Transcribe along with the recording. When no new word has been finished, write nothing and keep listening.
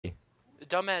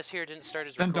dumbass here didn't start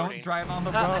his then recording. Don't drive on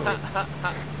the roads. Yeah,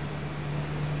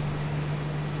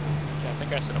 I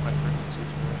think I set up my frequency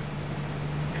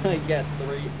for it. Yes, the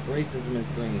racism is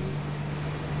green.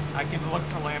 I can look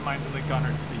for landmines in the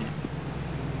gunner's seat.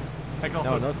 I can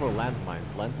also... No, not for landmines.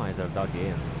 Landmines are dug in.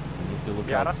 You need to look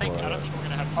out I for... don't think we're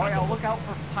gonna have. Oh yeah, I'll look out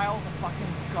for piles of fucking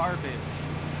garbage.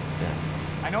 Yeah.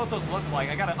 I know what those look like.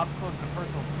 I got an up close and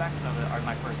personal inspection of it on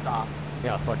my first stop.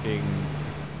 Yeah, fucking...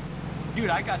 Dude,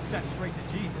 I got sent straight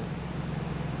to Jesus.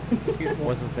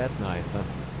 Wasn't that nice, huh?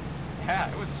 Yeah,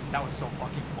 that was so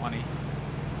fucking funny.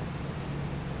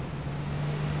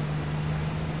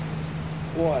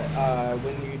 What,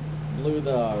 when you blew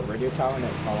the radio tower and it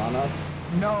fell on us?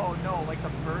 No, like the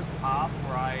first op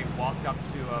where I walked up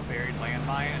to a buried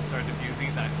landmine and started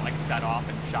defusing, then it like set off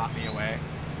and shot me away.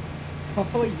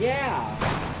 Oh yeah!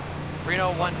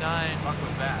 Reno 19. What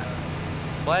was that?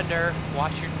 Blender,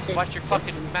 watch your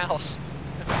fucking mouse.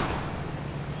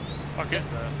 Okay.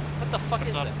 What the fuck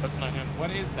is that? That's not him.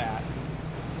 What is that?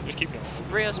 Just keep going.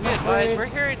 Rios, be advised, we're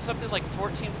hearing something like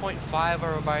 14.5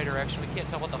 over by direction. We can't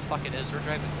tell what the fuck it is. We're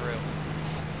driving through.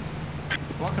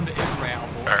 Welcome to Israel.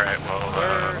 Alright, well,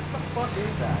 What the fuck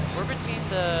is that? We're between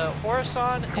the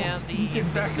Horizon and the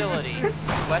facility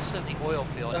west of the oil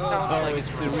field. It sounds like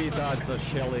it's the retards are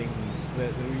shelling. The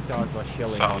retards are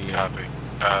shelling. solid copy.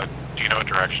 Do you know what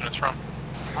direction it's from?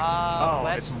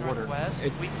 west, it's mortars. northwest.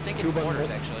 It's We think it's Cuban mortars,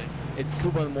 actually. It's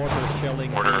Cuban mortar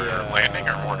shelling. Mortar the, landing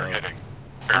or mortar hitting?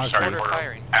 Or, out. sorry, Mortar mortar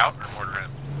firing. out or mortar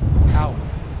in? Out.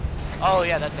 Oh,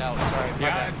 yeah, that's out. Sorry. My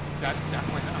Yeah, bad. that's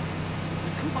definitely them.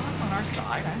 The Cubans on our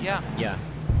side. Yeah. Yeah.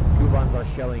 Cubans are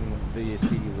shelling the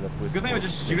city with a twist. It's good thing I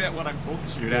just shoot at what I'm told to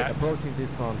shoot at. Approaching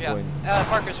this spawn Yeah. point.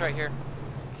 Parker's right here.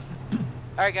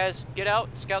 Alright, guys, get out,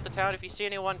 scout the town. If you see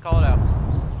anyone, call it out.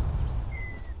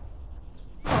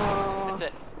 That's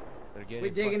it. We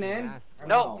digging in? Or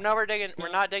No, we're digging. We're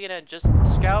not digging in. Just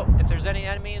scout. If there's any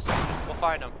enemies, we'll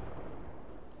find them.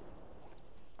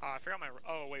 I forgot my.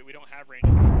 Oh wait, we don't have range.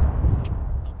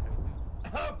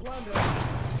 Blunder!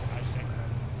 I just take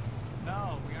that.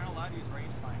 No, we aren't allowed to use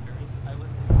rangefinders. I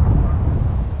listened to the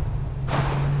sergeant.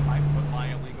 I put my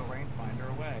illegal rangefinder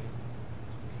away.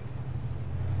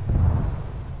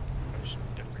 There's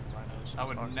different rhinos. I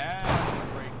would never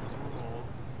break the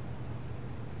rules.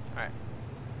 Alright.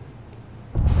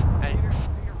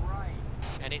 Leaders to your right.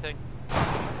 Anything?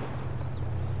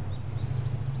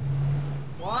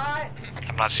 What?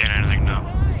 I'm not seeing anything now.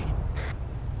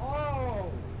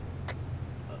 Oh!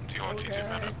 Do you want to do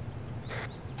minute?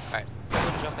 Alright,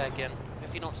 we'll jump back in.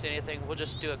 If you don't see anything, we'll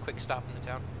just do a quick stop in the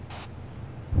town.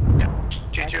 Yeah.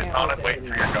 G2 is on it, waiting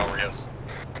for your go, Rios.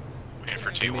 Waiting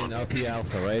for You mean T1. RP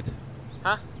Alpha, right?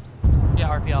 Huh? Yeah,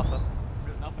 RP Alpha.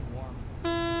 There's nothing warm.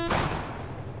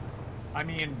 I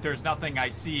mean, there's nothing I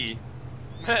see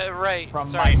Right. from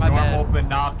Sorry, my my normal bad.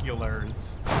 binoculars.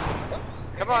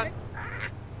 Come on.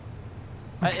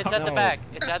 It's at the No. back.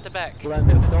 It's at the back.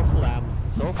 Blender, soft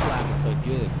flams are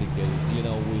good because, you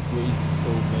know, we've raised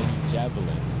so many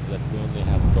javelins that we only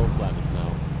have soft flams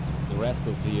now. The rest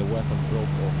of the weapon broke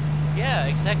off. Yeah,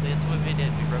 exactly. That's what we did.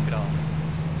 We broke it off.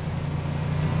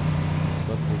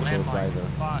 But was those either.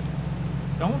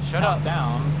 Don't Shut chop up.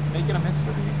 down. Make it a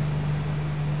mystery.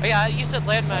 Oh, yeah, you said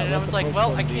landmine, and I let's was like, approach well,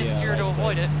 from I can't the, steer to right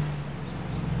avoid side. it.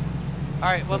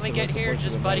 Alright, when we Let's get here, approach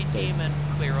just the buddy right side. team and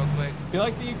clear real quick. Be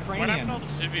like the What happened to all Ukrainians.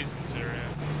 civvies in Syria?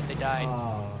 They died.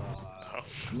 Oh.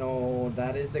 No,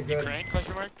 that is a good... Ukraine?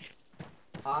 Question mark.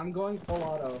 I'm going full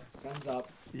auto. Guns up.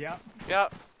 Yep.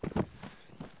 Yep.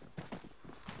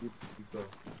 You go.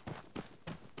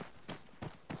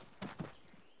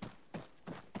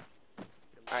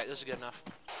 Alright, this is good enough.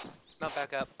 Mount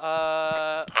back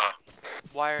up.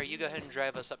 Wire, you go ahead and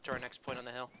drive us up to our next point on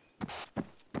the hill.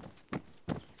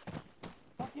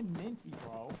 Fucking minty,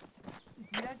 bro.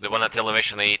 The one at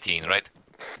elevation 18, right?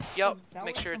 Yep,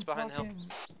 make sure it's behind the hill.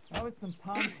 That was some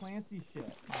Tom Clancy shit,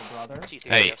 my brother. T3,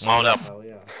 Hey, yes. mount up. Hell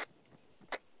yeah.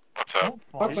 What's up? Don't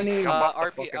fall. Fucking RP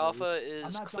fucking Alpha I'm is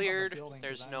not jumping off cleared. the building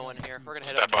There's 'cause no I one got here. some We're gonna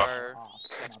head Step up to off. our off.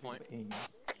 next I'm not point. being-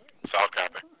 Solid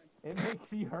copy. It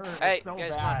makes me hurt. Hey, It's so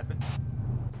guys, come on. bad.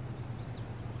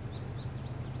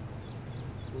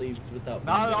 Leaves without...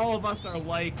 Not windows. all of us are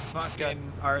like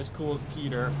fucking are as cool as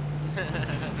Peter.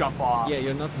 Just jump off. Yeah,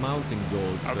 you're not mounting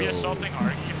goals, Are so... we assaulting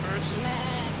Arky first?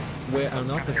 We're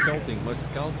not assaulting, we're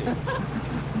scouting.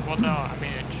 Well, no, I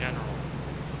mean in general.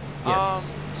 Yes,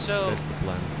 So that's the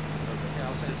plan. here,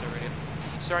 I'll say this over here.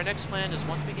 So our next plan is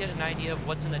once we get an idea of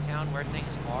what's in the town, where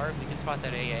things are, if we can spot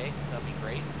that AA, that'd be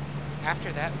great.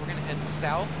 After that, we're gonna head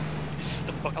south This is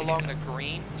the fucking along the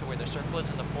green to where the circle is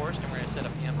in the forest, and we're gonna set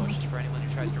up ambushes for anyone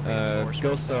who tries to raid the forest.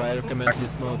 Ghoster, I recommend you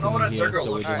smoking in here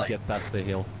so we don't like. get past the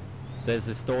hill. There's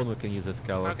a stone we can use as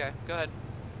cover. Okay, go ahead.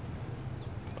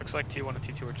 Looks like T1 and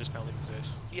T2 are just now leaving base.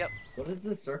 Yep. What does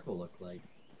this circle look like?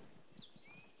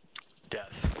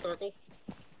 Death. Circle.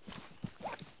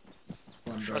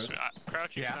 Trust me,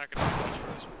 crouching's Yeah. not gonna do much for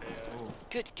us with a. Oh,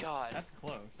 Good God. that's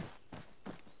close.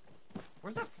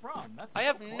 Where's that from? That's I so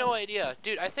have close. no idea,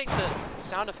 dude. I think the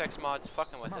sound effects mod's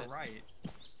fucking with Am it. I right?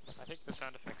 I think the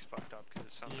sound effects fucked up because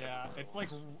it sounds. Yeah, like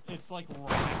it's like right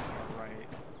next to the right.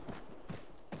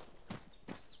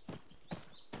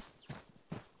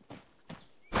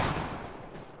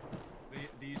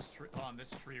 This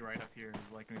tree right up here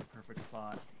is like in the perfect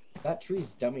spot. That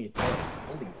tree's dummy as hell.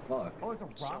 Holy fuck. Oh, there's a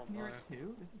rock So near am it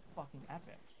too? This is fucking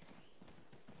epic.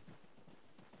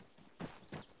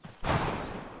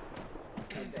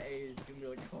 And the A is gonna be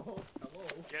like, oh, hello.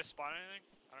 You guys spot anything?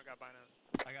 I don't got binary.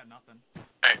 I got nothing.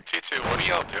 Hey, T2, what are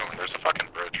y'all doing? There's a fucking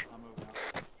bridge. I'm moving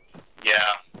up. Yeah,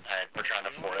 hey, we're trying to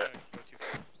You don't ford it. wanna go too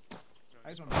far. I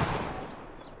just want to.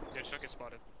 Yeah, just don't get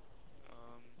spotted.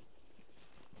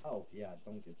 Oh, yeah,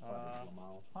 don't get spotted,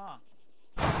 Lamau. Huh.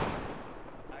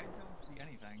 I don't see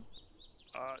anything.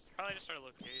 It's probably just our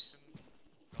location.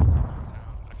 Relative to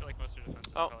town. I feel like most of the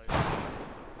defenses Oh. are probably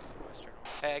western.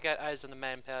 Hey, I got eyes on the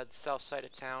man pad, south side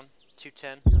of town,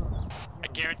 210. I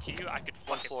guarantee you, I could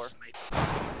One fucking floor. snipe.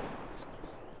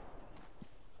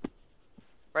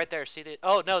 Right there, see the.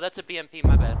 Oh, no, that's a BMP,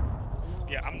 my bad.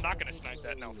 Yeah, I'm not gonna snipe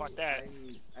that. No, fuck that.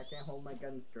 I can't hold my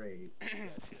gun straight. Yeah,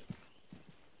 I see it.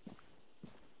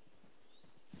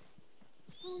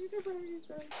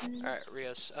 Alright,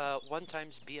 Rios. 1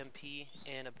 times BMP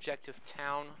and objective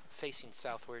town facing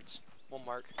southwards. We'll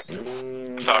mark. So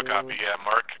copy, yeah,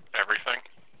 mark everything.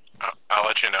 I'll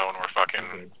let you know when we're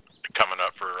fucking coming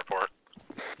up for a report.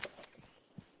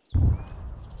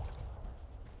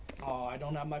 Oh, I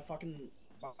don't have my fucking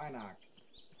binoc.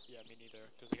 Yeah, me neither,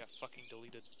 because we got fucking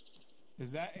deleted.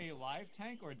 Is that a live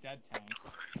tank or a dead tank?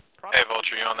 Hey,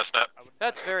 Vulture, you on this net?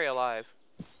 That's very alive.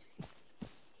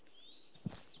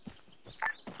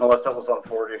 No, that stuff was on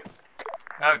 40.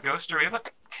 Ghoster, we have a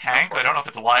tank, but I don't know if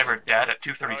it's alive or dead at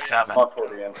 237. On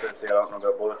 40 and 50, I don't know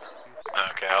about bullets.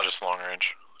 Okay, I'll just long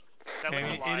range. That looks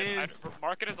Maybe it alive. is-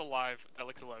 Mark it as alive. That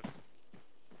looks alive.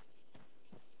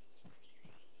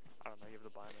 I don't know, you have the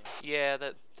binary. Yeah,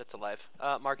 that's alive.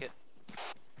 Mark it.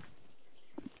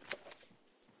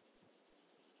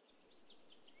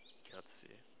 Let's see.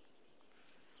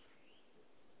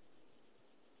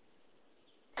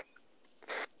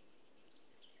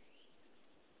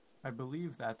 I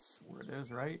believe that's where it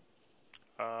is, right?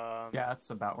 Yeah, Yeah, that's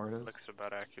about where it is. looks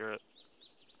about accurate.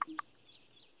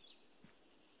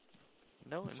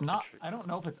 No, It's not. I don't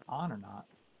know if it's on or not.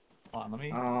 Hold on, let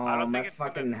me. Oh, I don't my think it's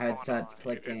fucking gonna spawn headset's on.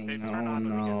 clicking. They Oh turn on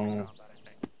when we get into no. combat, I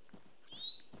think.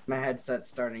 My headset's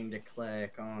starting to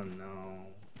click. Oh no.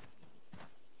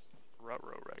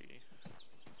 Ruh-roh, Reggie.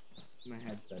 My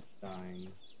headset's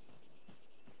dying.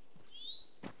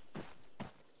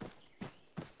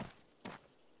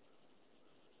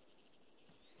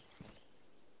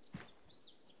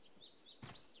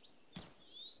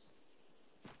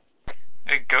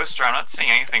 Hey, Ghoster, I'm not seeing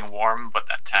anything warm but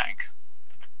that tank.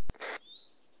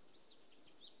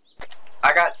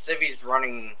 I got civvies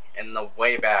running in the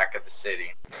way back of the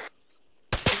city.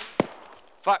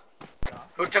 Fuck.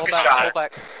 Who took Hold a back, shot? hold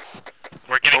back.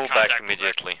 We're getting Pull contact back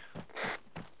immediately.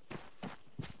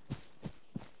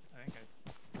 I think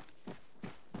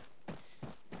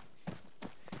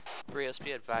Rios,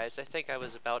 be advised. I think I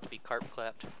was about to be carp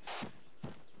clapped.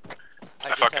 I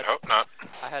just fucking had, hope not.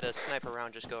 I had a sniper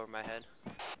round just go over my head.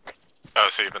 Oh,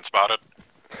 so you've been spotted?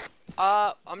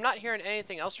 I'm not hearing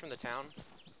anything else from the town.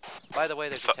 By the way,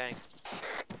 there's a tank.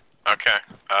 Okay.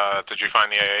 Did you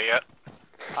find the AA yet?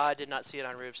 I did not see it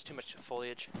on roofs. Too much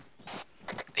foliage.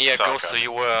 Yeah, So, Ghost, okay.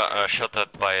 you were shot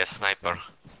at by a sniper.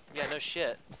 Yeah, no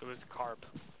shit. It was carp.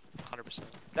 100%.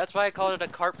 That's why I called it a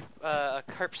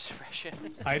carp suppression.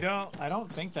 I don't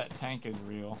think that tank is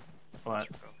real, but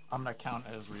I'm gonna count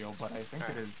it as real. But I think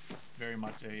it is very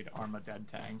much a ARMA dead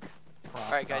tank.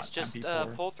 Alright guys, just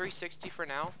MP4. pull 360 for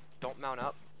now. Don't mount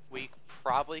up. We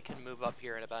probably can move up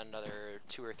here in about another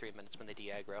 2 or 3 minutes when they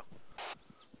de-aggro.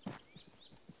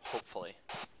 Hopefully.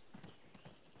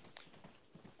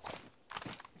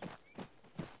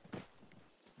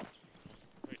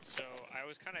 Wait, so I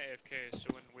was kind of AFK,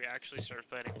 so when we actually start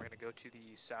fighting, we're gonna go to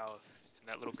the south in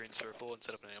that little green circle and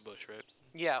set up an ambush, right?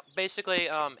 Yeah, basically,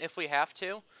 if we have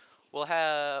to, we'll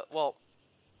have, well,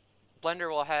 Blender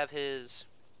will have his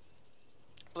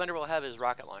Blender will have his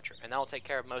rocket launcher, and that'll take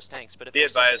care of most tanks. But if Be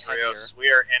there's something advised, heavier, Rios, we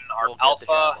are in our we'll get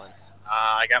the alpha. javelin.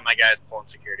 I got my guys pulling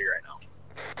security right now.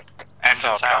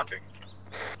 Engine sound.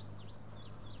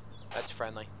 That's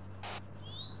friendly.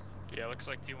 Yeah, looks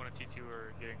like T1 and T2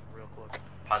 are getting real close.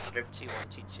 Positive. T1,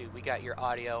 T2, we got your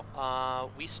audio.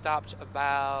 We stopped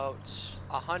about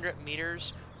 100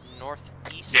 meters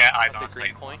northeast eyes on of the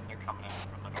green state point. They're coming in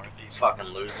from the northeast. Fucking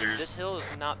losers. This hill is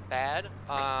not bad.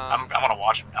 I'm gonna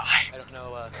watch them die. I don't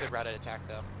know, good routed attack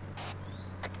though.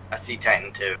 I see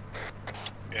Titan 2.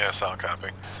 Yeah, solid copy.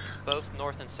 Both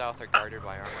north and south are guarded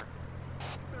by armor.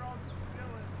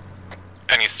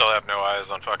 And you still have no eyes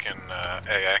on fucking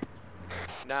AA?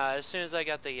 Nah, as soon as I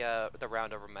got the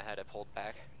round over my head, I pulled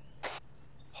back.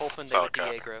 Hoping they Solid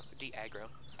would copy. de-aggro.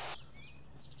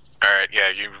 Alright, yeah,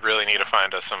 you really need to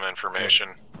find us some information.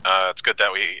 It's good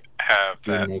that we have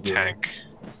that tank,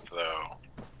 though.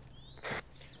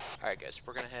 Alright guys,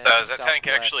 we're gonna head Is that tank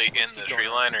southwest. actually Let's in keep the going tree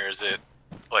on. line, or is it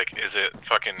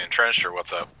fucking entrenched, or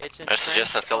what's up? It's I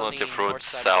suggest entrenched on the alternative route north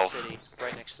side south. of the city,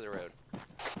 right next to the road.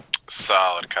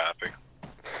 Solid copy.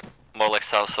 More like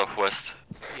south-southwest.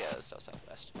 Yeah,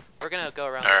 south-southwest. We're gonna go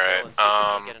around All this right, hill and see if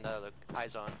we can get another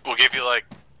eyes on. We'll give you like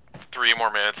 3 more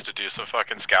minutes to do some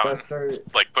fucking scouting. Buster,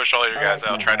 Like, push all your I guys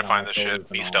like out, my trying to head find on this my shit. shoulders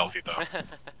Be and all. stealthy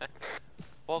though.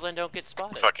 Well then don't get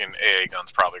spotted. Fucking AA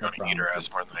gun's probably No gonna eat her problem.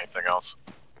 ass more than anything else.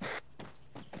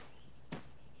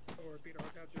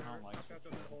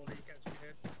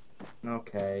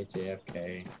 okay,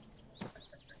 JFK.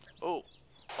 Oh,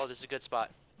 this is a good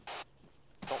spot.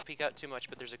 Don't peek out too much,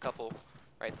 but there's a couple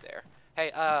right there.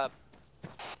 Hey,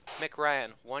 Mick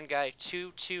Ryan, one guy,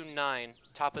 229,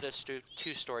 top of this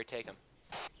 2-story, take him.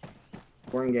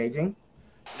 We're engaging.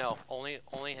 No, only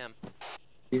him.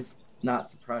 He's not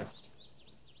suppressed.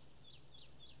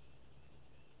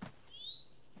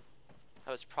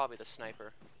 That was probably the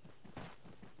sniper.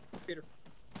 Peter.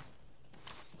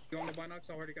 You want the binocs?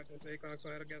 I already got this ACOG, so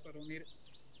I guess I don't need it.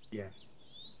 Yeah.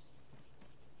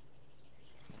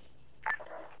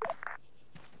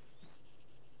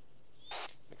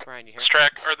 Mick Ryan, you hear? Strack,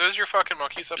 are those your fucking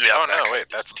monkeys up there? Yeah, Oh no, back. wait,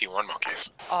 that's T1 monkeys.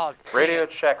 Oh, Radio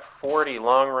check 40,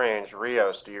 long range.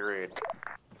 Rios, do you read?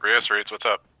 Rios reads, what's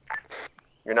up?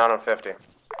 You're not on 50.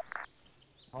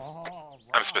 Oh, wow.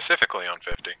 I'm specifically on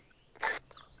 50.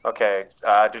 Okay,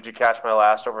 did you catch my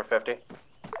last over 50?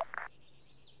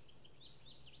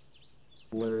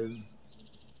 Liz.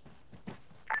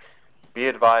 Be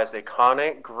advised, a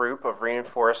Khanate group of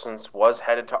reinforcements was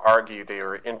headed to argue. They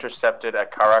were intercepted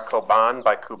at Karakoban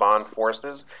by Kuban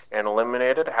forces and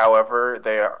eliminated. However,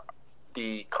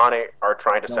 the Khanate are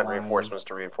trying to No send eyes. reinforcements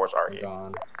to reinforce We're argue.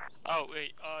 gone. Oh,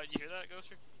 wait, you hear that,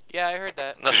 Ghoster? Yeah, I heard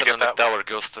that. Did you Nothing get on the that tower,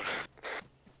 Ghoster.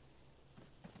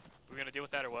 We're gonna deal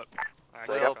with that or what?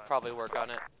 We'll probably work on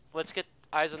it. Let's get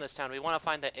eyes on this town. We want to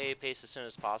find the AA base as soon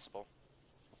as possible.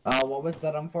 What was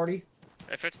that on 40?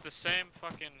 If it's the same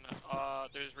fucking,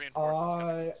 there's reinforcements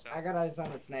coming in, so. I got eyes on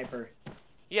a sniper.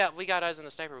 Yeah, we got eyes on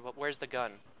the sniper, but where's the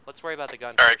gun? Let's worry about the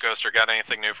gun Alright, first. Ghoster, got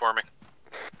anything new for me?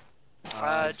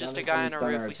 It's Just a on guy the on a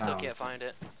roof. center We of still town. can't find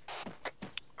it.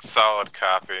 Solid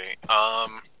copy.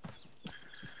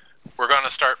 We're gonna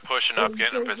start pushing up,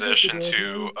 getting in position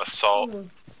to assault.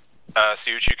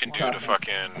 See what you can do to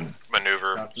fucking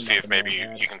maneuver. See if maybe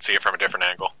you can see it from a different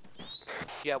angle.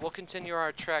 Yeah, we'll continue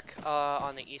our trek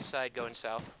on the east side going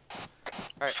south.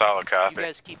 Alright, Solid you copy.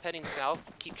 guys keep heading south.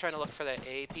 Keep trying to look for that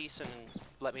AA piece and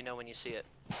let me know when you see it.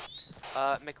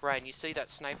 Mick Ryan, you see that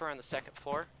sniper on the 2nd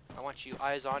floor? I want you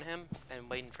eyes on him and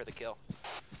waiting for the kill.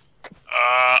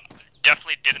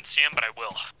 Definitely didn't see him, but I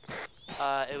will.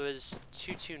 It was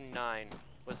 229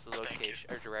 was the location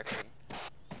or direction.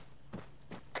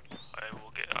 I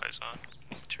will get eyes on.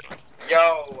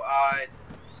 Yo,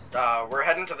 we're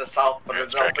heading to the south, but Yeah, it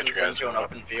Strack, opens get your guys into an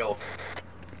moving. open field.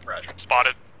 Roger.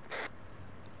 Spotted.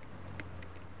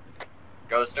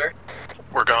 Ghoster?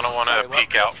 We're gonna want Sorry, to what?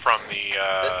 peek out from the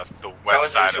goes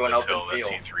west side into of an this open hill that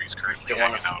field. T3 is currently Still want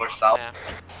hanging us to out push on. south? Yeah.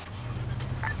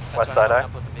 That's West why side, I'm eh?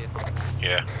 up with the vehicle.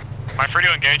 Yeah. Am I free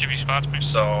to engage if he spots me?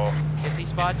 So, If he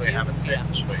spots we you, have a yeah.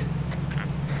 stage. Wait.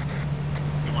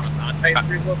 You want us on Titan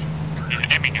 3's location? He's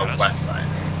aiming at The us. west side.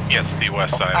 Yes, the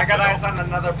west side. I of got the eyes hill. on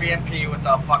another BMP with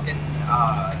a fucking,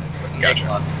 with an Gotcha.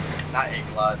 Igla. Not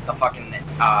Igla, the fucking,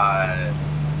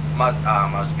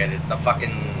 musketed, the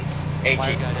fucking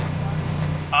Wire AT. gun in.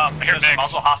 There's some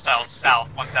muzzle hostiles south,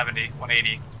 170,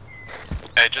 180.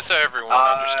 Hey, just so everyone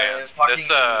understands, fucking this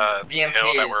BMP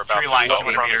hill that we're is about tree to line assault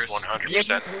 20 from is meters.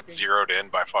 100% zeroed in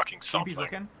by fucking BMP's something.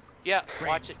 looking. Yeah,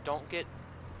 watch it. Don't get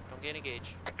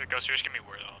engaged. Here, Ghoster, just give me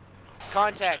word though.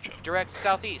 Contact. Direct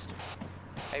southeast.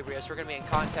 Hey Rios, we're gonna be in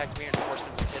contact.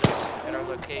 Reinforcements have hit us at our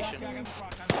location. God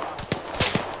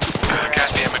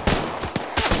damn it.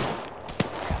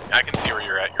 I can see where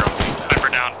you're at. You're on scene. Sniper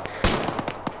down.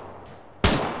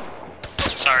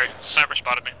 Sorry, sniper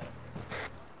spotted me.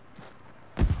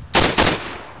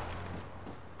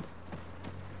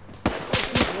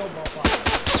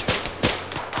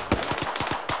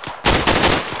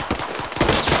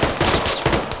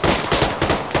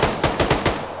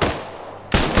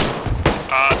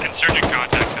 Insurgent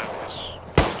contacts have this.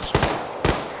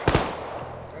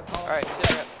 Alright, sit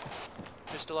rep.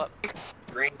 You're still up.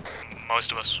 Green.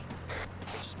 Most of us.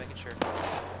 Okay, just making sure.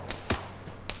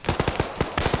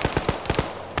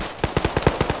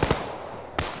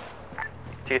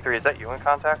 T3, is that you in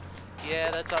contact?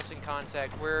 Yeah, that's us in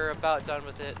contact. We're about done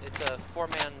with it. It's a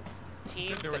 4-man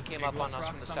team that came up on us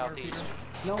from the southeast.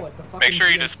 No, it's a fucking Make sure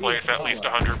you PMP. displace at least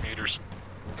 100 meters.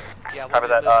 Yeah, we'll Cover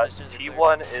be that. moving as soon as they're clear.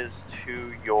 T1 is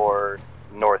to your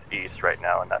northeast right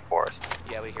now in that forest.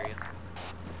 Yeah, we hear you.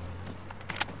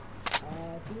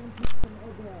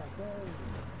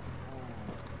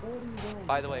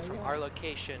 By the way, from our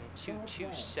location,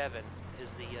 227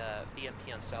 is the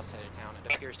BMP on south side of town.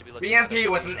 It appears to be looking at us.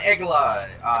 BMP with an Igla,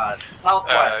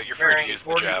 southwest. You're free to bearing use the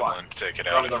 41. javelin to take it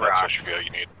out if From the that's rock. what you feel you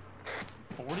need.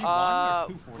 41 or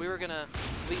 240? We were gonna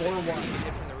leave it and see if we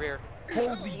hit from the rear.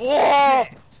 Whoa!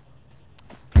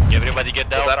 Everybody get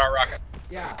down. Was that our rocket?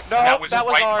 Yeah. No, that was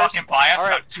right ours. fucking by us, All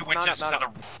right, about 2 inches mount to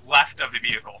up. the left of the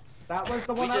vehicle. That was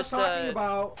the one We I was just, talking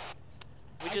about.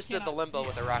 We just did the limbo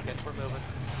with a rocket. We're moving.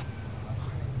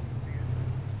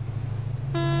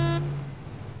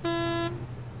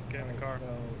 Get in the car.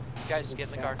 Guys, get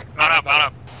in the car. Mount up, mount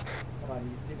up. Hold on,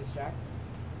 you see the shack?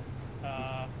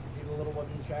 See the little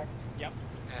wooden shack? Yep.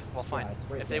 Yeah, well, fine. Yeah, it's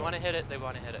right If they there. want to hit it, they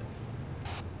want to hit it.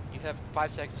 You have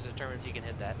 5 seconds to determine if you can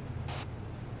hit that.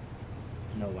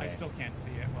 No way. I still can't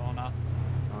see it well enough.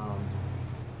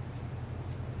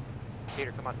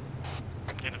 Peter, come on.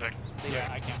 Get it. Yeah,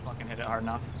 I can't fucking hit it hard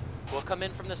enough. We'll come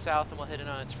in from the south and we'll hit it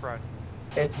on its front.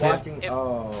 It's watching. If-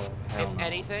 oh, hell If no.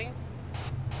 anything,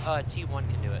 T1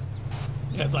 can do it.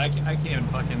 Yeah, it's like I can't even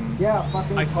fucking. Yeah,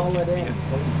 fucking I still call can't it see in. it.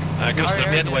 Because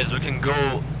Alright, the midways, we can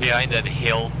go behind that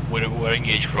hill where we were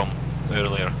engaged from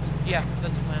earlier. Yeah,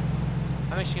 that's the plan.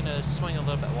 I'm actually gonna swing a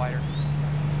little bit wider.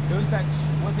 There was that.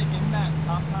 Was it in that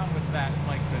compound with that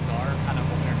like bizarre kind of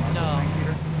open air market No. thing,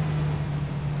 Peter?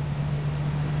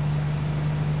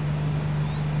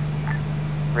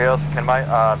 Rios, can my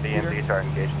BMP start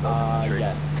engaging those trees?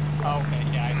 Yes. Oh, okay,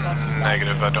 yeah, I saw two.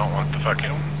 Negative, I don't want the fucking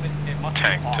It must be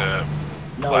tank off. to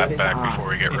No, clap it is back on. before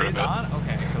we get It rid is of it. on?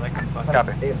 Okay, because I couldn't fucking.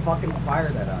 But it fucking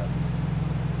fired at us.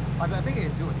 I think it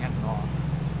could do it with hands off.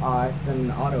 It's an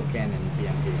autocannon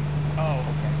BMP. Oh,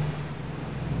 okay.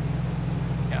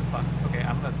 Yeah, fuck. Okay,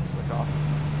 I'm gonna switch off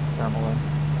thermal then.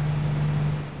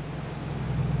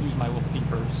 Use my little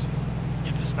peepers.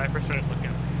 Yeah, the sniper started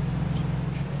looking.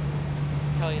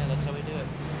 Hell yeah, that's how we do it.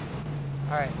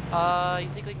 Alright, you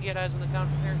think we can get eyes on the town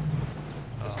from here?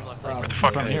 Doesn't look like Where the it.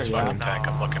 fuck From is here, this yeah. fucking tank?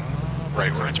 I'm looking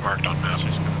right where it's marked on map.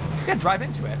 Yeah, drive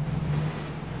into it.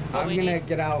 What I'm we gonna need-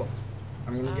 get out.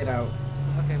 I'm gonna get out.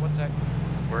 Okay, one sec.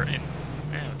 We're in.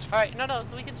 Yeah, it's Alright, no,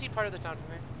 we can see part of the town from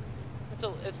here.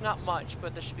 It's not much,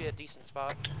 but this should be a decent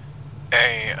spot.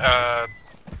 Hey,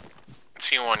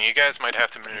 T1, you guys might have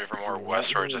to maneuver more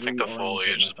westwards. I think the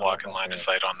foliage is blocking line of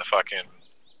sight on the fucking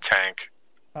tank.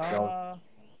 I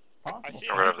see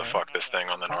Or whatever the fuck this thing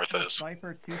on the north is.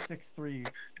 Sniper 263.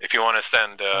 If you want to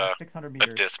send 600 a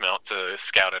meters. dismount to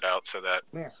scout it out so that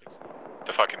Where?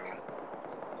 the fucking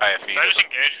IFE Did I just doesn't...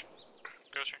 engage?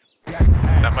 Go straight.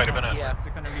 Yeah, That might have been it. Yeah.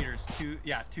 600 meters. Ryan, you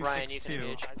can 262.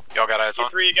 engage. Y'all got eyes on?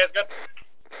 T3, you guys good?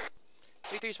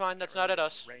 3-3's fine, that's not at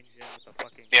us. Range in with the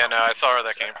fucking. Yeah, no, I saw where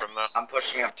that came from though. I'm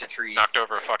pushing up to trees Knocked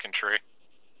over a fucking tree.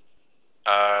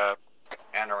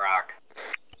 and a rock.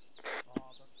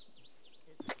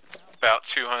 About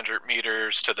 200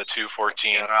 meters to the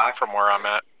 214 Yeah, rock. from where I'm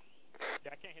at.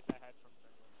 Yeah, I can't hit that head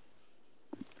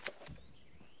from.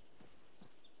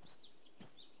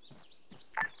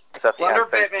 Is that the Wonder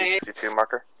end phase Pit, man. 262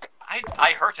 marker?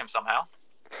 I hurt him somehow.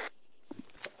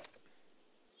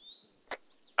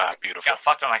 Ah, beautiful. Got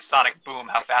fucked on my sonic boom.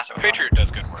 How fast it was. Patriot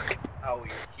does good work. Oh,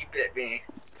 you keep it me.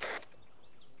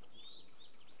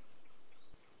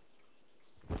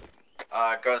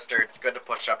 Ghoster, it's good to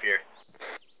push up here.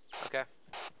 Okay.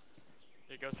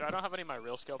 Here goes. I don't have any of my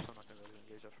real scalps. I'm not gonna really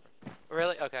engage up for.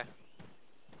 Really? Okay.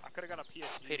 I could have got a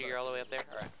PSD. Peter, you're all the way up there?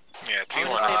 Alright. Yeah, I'm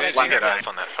gonna T1, stay as soon back as you here. get eyes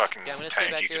on that fucking Yeah, I'm gonna stay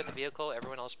tank, back you here at the can vehicle,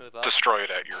 everyone else move up. destroy it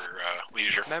at your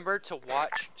leisure. Remember to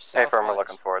watch Hey, firm, we're southwest.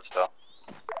 looking for it still.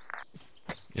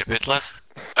 A bit less.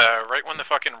 Right when the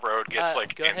fucking road gets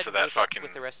like go ahead into and that move up fucking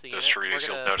with the rest of the those unit. trees, We're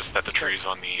you'll gonna notice that the start- trees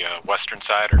on the western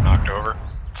side are knocked over.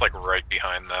 It's like right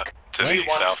behind that to the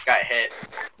One south. just got hit.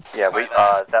 Yeah, we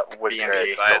that would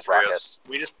BMP.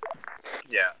 We just,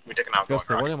 yeah, we took an outgoing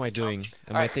Guster, what am I doing?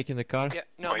 Am I taking the car? Yeah,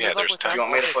 no, Oh, yeah, move up there's with ten. Do you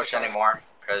want me to I'll push take the car. anymore?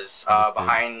 Because Understood.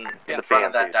 behind, Yeah. in front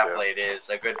of that BMP death too. blade is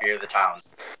a good view of the town.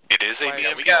 It is a Why,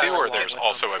 BMP yeah, too, or along there's with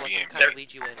also them. a Let them BMP. kinda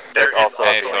lead you in. There's There is also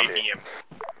also a a BMP. BM.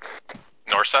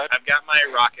 North side? I've got my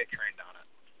rocket trained on it.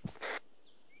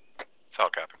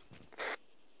 South cap.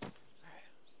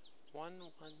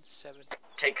 117.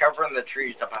 Take cover in the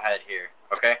trees up ahead here,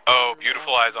 okay? Oh,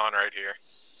 beautiful eyes on right here.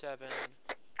 7.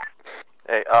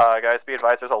 Hey, guys, be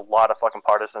advised, there's a lot of fucking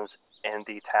partisans in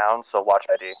the town, so watch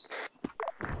ID.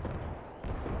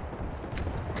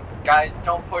 Guys,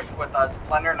 don't push with us.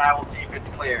 Blender and I will see if it's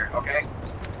clear, okay?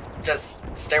 Just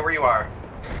stay where you are.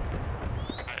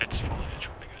 It's foliage,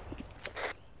 we'll be good.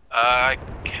 I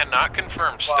cannot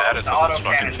confirm status the of this auto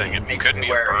fucking cannon thing. It makes could me be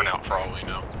a wary. burnout for all we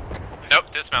know. Nope,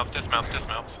 dismounts. Blender,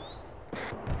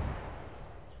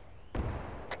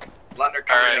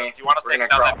 come Alright, to me. Do you want us to We're take gonna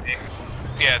down drop. that pig?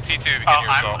 Yeah, T2, begin Oh, your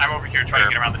assault. I'm over here trying to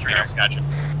get around the tree. Gotcha.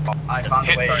 I found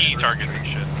a Hit way. key targets and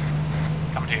shit.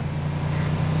 Coming to you.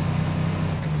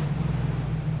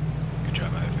 Good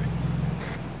job, Ivy.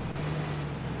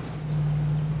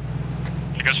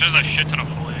 Because there's a shit ton of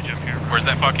foliage up here. Where's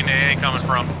that fucking AA coming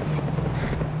from?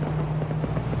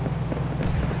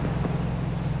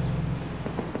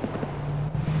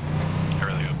 I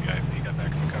really hope the IV got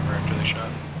back in the cover after they shot.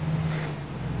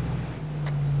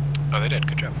 Oh, they did.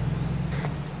 Good job.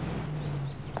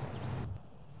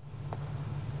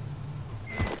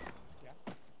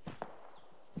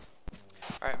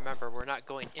 Alright, remember, we're not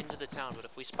going into the town, but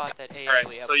if we spot that AA, we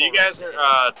Alright, have so you full guys rights to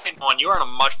are, hit it. on, you are in a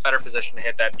much better position to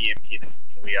hit that BMP than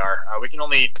we are. We can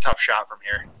only tough shot from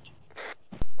here.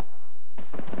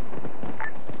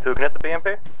 Who can hit the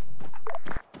BMP?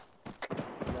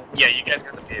 Yeah, you guys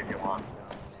got the P if you want.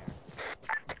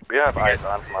 We have eyes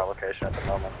on from our location at the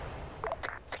moment.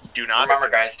 Do not. Remember,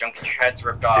 guys, don't get your heads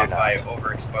ripped off by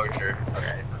overexposure.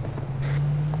 Okay.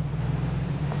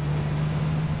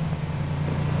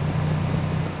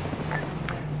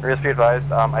 Rios, be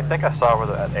advised, I think I saw where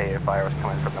the AA fire was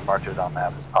coming from the markers on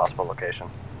map as a possible location.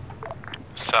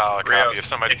 Solid Rios, copy. If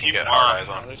somebody if can you get want- hard eyes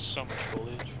on. There's so much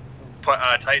foliage. Put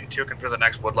Titan 2 can through the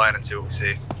next wood line and see what we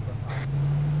see.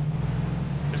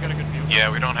 He's got a good view.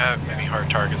 Yeah, we don't have many hard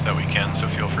targets that we can, so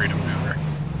feel free to maneuver.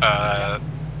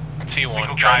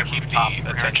 T1, try and keep the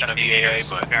attention of the AA,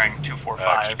 but bearing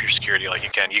 245. keep your security like you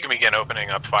can. You can begin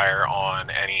opening up fire on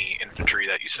any infantry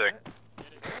that you see.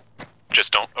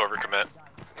 Just don't overcommit.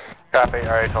 Copy, I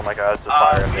already told my guys to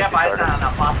fire if We they have see eyes targets.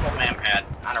 on a possible man pad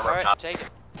on a Alright, rooftop. take it.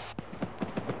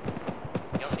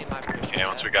 You don't need my permission. Yeah,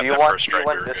 once we got Do you that want first strike,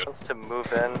 we were good. distance to move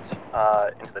in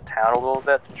into the town a little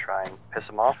bit to try and piss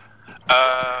them off?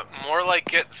 More like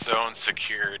get zone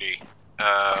security.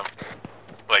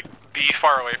 Like, be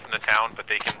far away from the town, but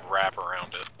they can wrap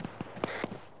around it.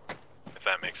 If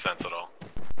that makes sense at all.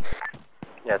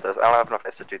 Yeah, it does. I don't have enough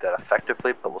space to do that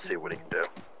effectively, but we'll see what he can do.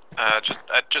 I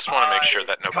just want to make sure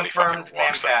that nobody fucking confirmed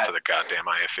walks man up pad. to the goddamn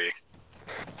IFE.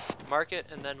 Mark it,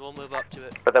 and then we'll move up to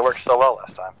it. But that worked so well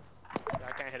last time. Yeah,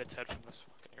 I can't hit its head from this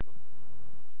fucking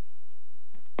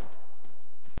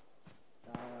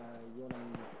airboat. You wanna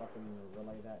fucking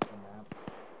relay that to map?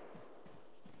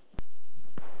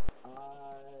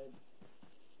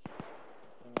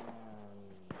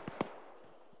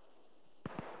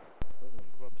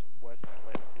 Move up west and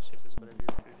west, just see if there's a better view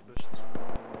through the bushes.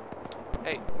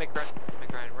 Hey,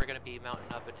 McRyan, we're gonna be mounting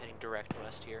up and heading direct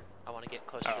west here. I want to get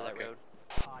closer to that road.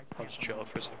 I'll just chill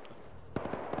for a second.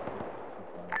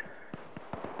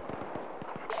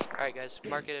 Alright guys,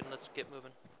 mark it and let's get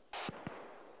moving.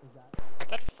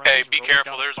 That friend Hey, is be rolling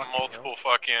careful, down there's the fucking multiple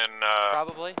fucking,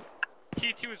 Probably.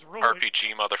 T2 is rolling.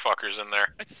 RPG motherfuckers in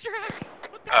there. It's track!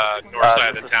 What the North side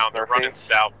of this the is town, they're Murphy. running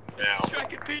south now. It's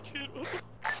track and Patriot. What the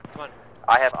Come on.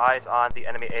 I have eyes on the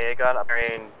enemy AA gun. I'm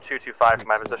carrying 225 from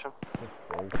my position.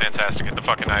 Fantastic, get the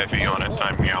fucking IFE on it,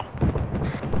 time meow.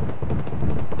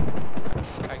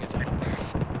 Alright guys.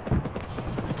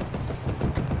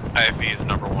 IFE is the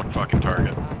 #1 fucking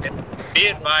target. Be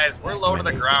advised, we're low to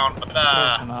the ground, but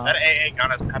that AA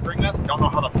gun is peppering us. Don't know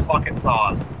how the fuck it saw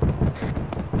us.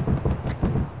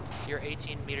 You're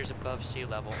 18 meters above sea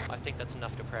level. I think that's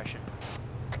enough depression.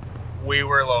 We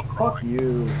were low Fuck crawling.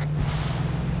 you.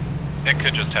 It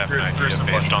could just have an idea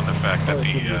based on the fact that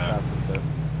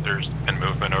there's been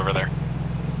movement over there.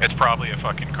 It's probably a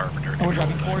fucking carpenter. Oh, we're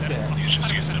driving towards it. He's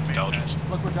just using his intelligence.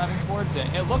 Look, we're driving towards it.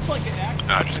 It looked like an accident.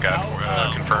 No, I just got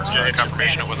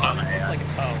confirmation it was not. Like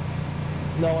a tow.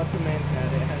 No, it's a man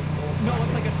pad. It has gold. No,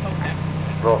 it's like a tote next to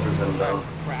it. Rosters inbound.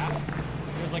 Crap.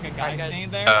 There's like a guy guys.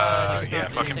 staying there. Yeah,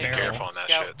 fucking be careful on that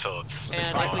Scout. shit till it's.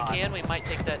 And if we can, we might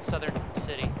take that southern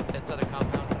city, that southern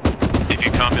compound. If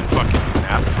you come in fucking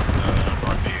nap from the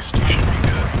northeast, you should be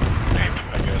good. Maybe,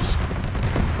 I guess.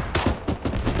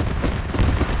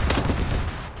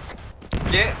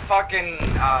 Get fucking,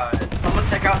 someone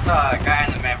take out the guy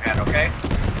in the man pad, okay?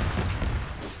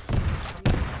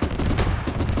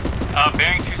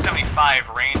 Bearing 275,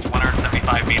 range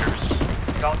 175 meters.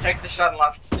 Don't take the shot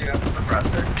left to the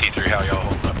suppressor. T3, how y'all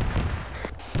holding up?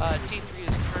 T3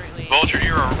 is currently... Vulture,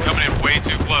 you're coming in way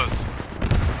too close.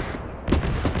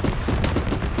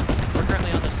 We're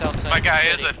currently on the south side. My of the guy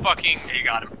city. is a fucking, you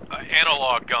got him,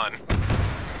 analog gun.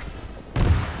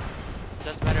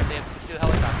 Doesn't matter if they have 2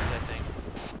 helicopters, I think.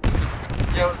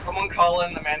 Yo, someone call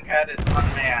in, the man pad is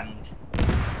unmanned.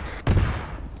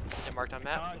 Is it marked on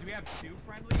map? Do we have 2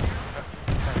 friendly here? Oh,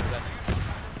 sorry about that.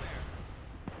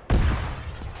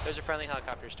 Those are friendly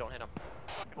helicopters, don't hit them.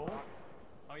 Both?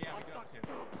 Oh yeah, we do have 2.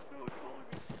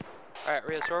 Alright,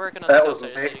 Rio, so we're working on the south side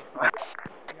of the city. Yeah,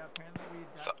 apparently we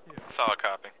got 2. Solid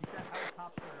copy. That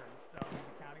helicopter, so he's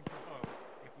accounting for both.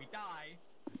 If we die,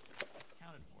 it's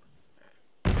accounted for.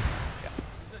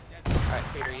 Alright,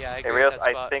 Peter, yeah, I agree Arios, with that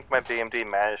spot. I think my BMD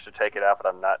managed to take it out, but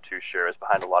I'm not too sure. It's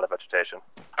behind a lot of vegetation.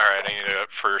 Alright, I need a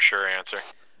for sure answer.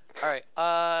 Alright,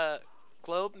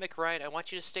 Globe, McRyan, I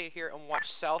want you to stay here and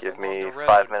watch south Give along me the road.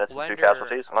 5 minutes and 2 Blender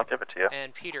casualties, and I'll give it to you.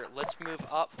 And Peter, let's move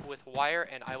up with Wire,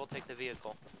 and I will take the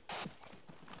vehicle.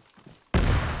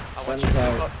 I want you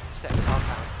to move up to that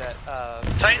compound that,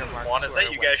 Titan Peter marked 1, to is our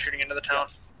that you guys west. shooting into the town?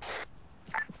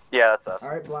 Yeah, that's us.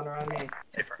 Alright, Blender on me.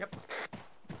 Yep.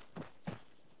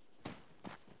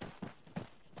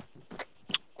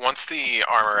 Once the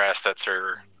armor assets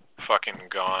are fucking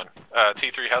gone,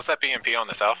 T3, how's that BMP on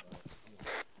the south?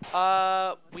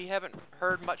 We haven't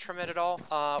heard much from it at all.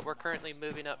 We're currently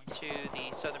moving up to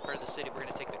the southern part of the city. We're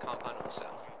going to take the compound on the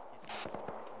south.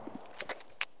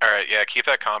 Alright, yeah, keep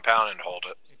that compound and hold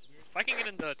it. If I can get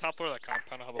in the top floor of that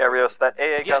compound, I'll have a Yeah, Rios, that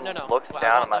AA Yeah, gun no. looks Well,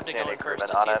 down. I I'm want not them to seeing go any in first crewmen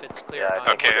to see on if it. it's clear or Yeah,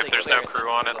 not. Okay, Once if they there's clear no it, crew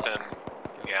then on we'll it, move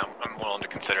then yeah, I'm willing to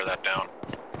consider that down.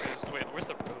 Wait, where's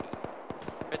the road?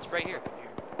 It's right here.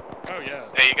 Oh yeah.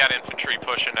 Hey, you got infantry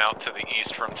pushing out to the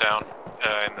east from town,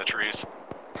 in the trees.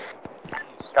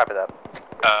 Copy that.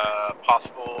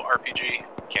 Possible RPG?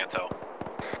 Can't tell.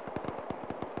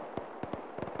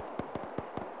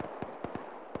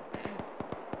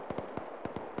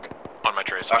 On my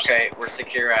tracers. Okay, we're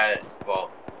secure at,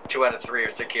 well, 2 out of 3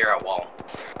 are secure at wall.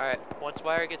 Alright, once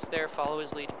Wire gets there, follow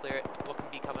his lead, clear it. We'll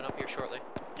be coming up here shortly.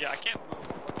 Yeah, I can't move.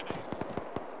 What can I do?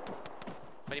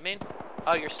 What do you mean?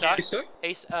 Oh, you're stuck? You stuck?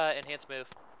 Ace, enhance move.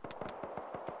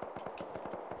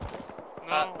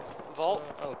 No. Vault?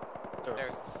 Oh,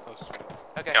 There. Oh, sweet.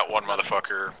 Okay. Got one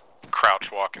motherfucker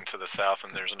crouch walking to the south,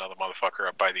 and there's another motherfucker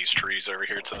up by these trees over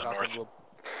here to the north.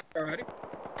 Alrighty.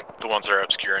 The ones that are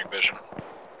obscuring vision.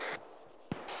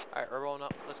 Alright, we're rolling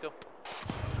up. Let's go.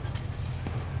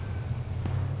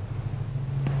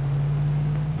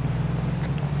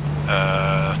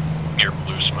 Near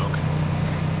blue smoke.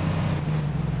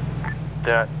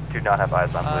 Do not have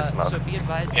eyes on blue smoke. So be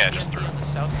advised, Yeah, the just BMP on the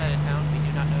south side of town, we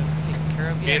do not know if it's taken care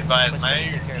of yet. Be advised, but my someone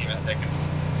take care of team it. is taking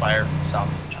fire from south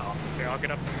of town. Okay, I'll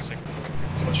get up in a second.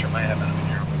 So what's your might have enemy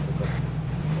here?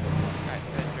 Alright,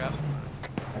 go ahead and drop.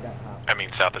 I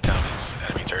mean, south of town is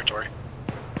enemy territory.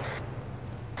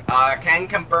 Can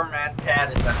confirm that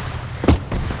pad is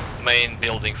Main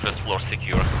building, first floor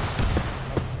secure.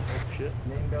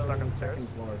 Main building, second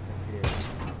floor secure.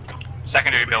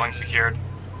 Secondary building secured.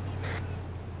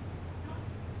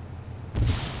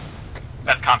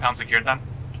 That's compound secured then?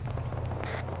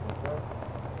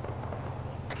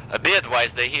 Be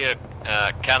advised, they hear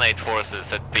Canite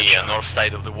forces at the north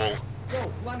side of the wall,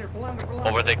 Yo, Blender,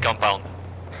 over the compound.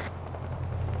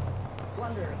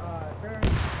 Blender, bearing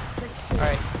 6-2.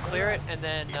 Alright, clear it, and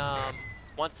then,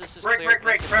 once this is break, cleared...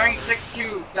 break, let's bearing move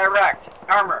 6-2, direct,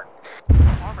 armor.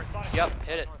 on. Yep,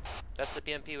 hit it. That's the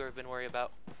BMP we've been worried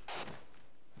about.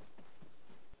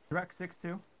 Direct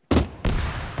 6-2.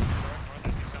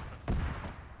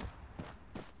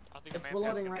 It's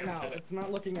reloading right now. It's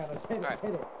not looking at us. Hit it,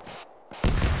 hit it.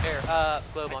 Here,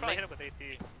 Globe on me. Hit it with AT.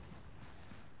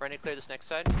 Ready to clear this next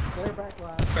side? Clear back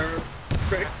last.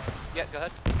 Ready? Yeah, go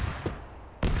ahead.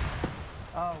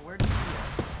 Oh, where did you see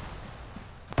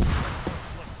it?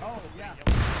 Oh, yeah.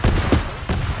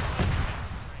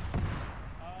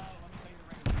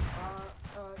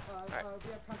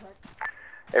 We have contact.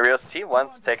 Arios,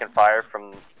 T1's taking fire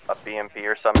from a BMP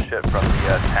or some shit from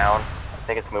the town. I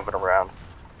think it's moving around.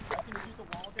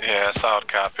 Yeah, solid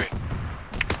copy.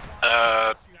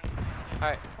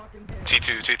 Alright.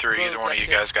 T2, T3, either one of you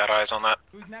guys got eyes on that?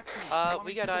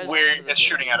 We got eyes It's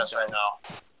shooting at us right now.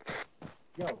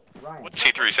 Yo, Ryan.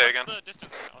 T3, say again?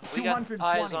 We got 220,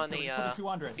 eyes on so the just put a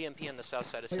 200. BMP in the south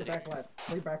side of Play city. back left.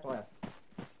 Play back left.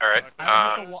 Alright,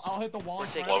 I'll hit the wall. We're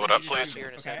in taking front blow of it you up, guys please. here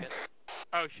in a okay? second.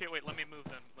 Oh shit, wait, let me move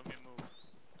then. Let me move.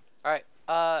 Alright,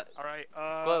 Alright,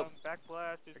 Globe. back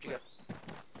blast is Where'd you go?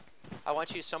 I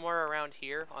want you somewhere around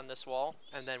here on this wall,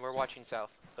 and then we're watching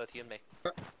south, both you and me.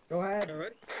 Go ahead.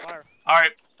 Alright. Fire.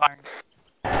 Alright, fire.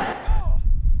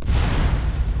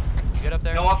 You good up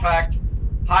there? No effect.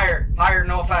 Higher,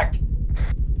 no effect.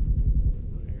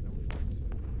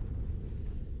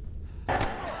 Oh,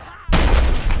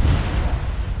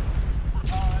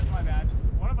 that's my bad.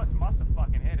 One of us must have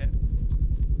fucking hit it.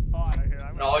 Oh,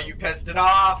 No, you pissed it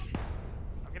off.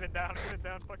 I'm getting down,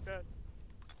 fuck that.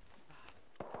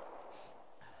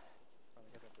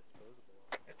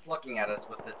 It's looking at us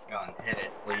with its gun. Hit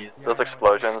it, please. Those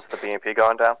explosions, the BMP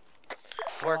going down.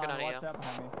 Working on it, watch yeah. that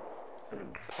behind me.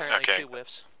 Apparently Okay. 2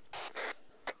 whiffs.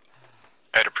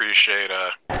 I'd appreciate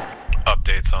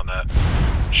updates on that,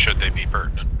 should they be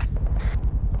pertinent.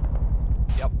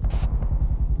 Yep.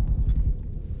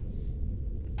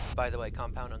 By the way,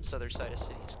 compound on southern side of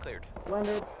city is cleared.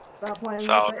 Blender, stop playing.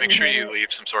 Solid, with it make and sure hit you it.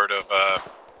 leave some sort of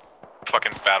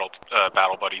fucking battle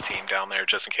buddy team down there,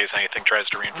 just in case anything tries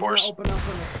to I'm gonna reinforce. open up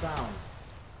when it's down.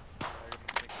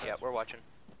 Yeah, we're watching.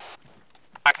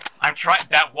 I'm trying.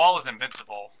 That wall is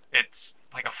invincible. It's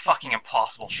like a fucking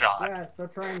impossible shot. Yeah, so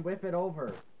try and whip it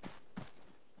over.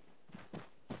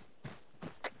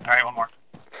 Alright, one more.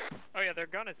 Oh yeah, their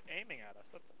gun is aiming at us.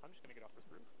 I'm just gonna get off this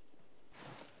roof.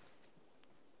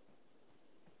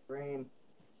 Green.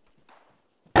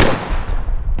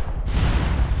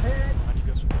 How'd you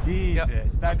go, sir?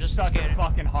 Jesus, that's such a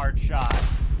fucking hard shot.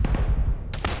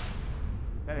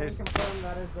 That Can is. confirm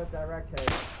that is the direct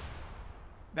hit.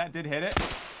 That did hit it?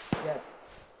 Yes.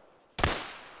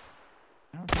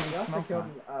 I don't see You any also smoke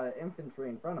killed on. infantry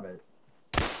in front of it.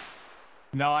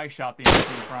 No, I shot the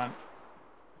infantry in front.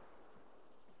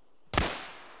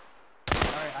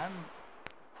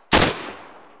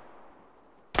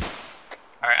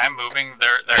 Alright, I'm moving. There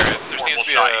Seems to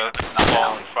be a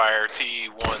wall on fire,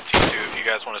 T1, T2, if you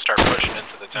guys want to start pushing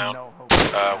into the town.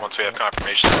 Once we have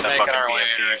confirmation that that fucking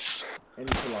BMP's...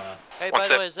 Hey, by Once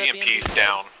the that way, is that BMP's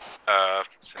down,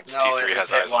 since No, T3 it has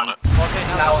hit eyes on it. Okay,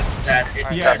 Now it's dead.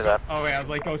 It's Yeah, dead. oh wait, I was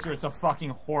like, oh sir, it's a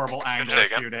fucking horrible angle say to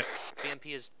again? shoot it.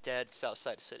 BMP is dead south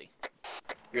side of city.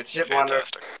 Good shit, Wonder.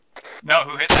 Fantastic. No,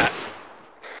 who hit that?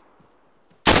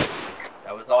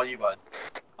 That was all you, bud.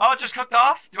 Oh, it just cooked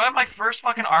off? Do I have my first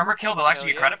fucking armor kill to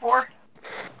actually get credit for?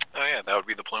 Oh yeah, that would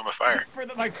be the plume of fire. For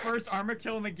my first armor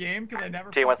kill in the game, because I never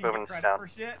T1's fucking moving get credit down. for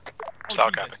shit.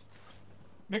 Solid copy.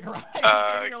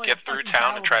 McRyan, Get through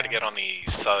town and try to get on the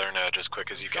southern edge as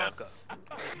quick as you can.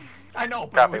 I know,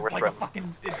 but Copy, it was we're like a through.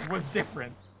 fucking, it was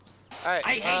different. Alright,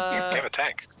 They have a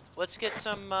tank. let's get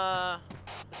some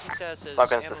statuses.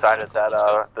 Logan's ammo decided medical. that Let's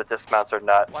go. the dismounts are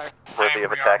not Wire. worthy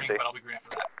of a taxi. But I'll be green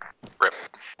after that. Rip.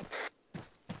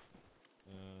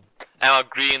 I'm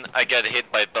green. I get hit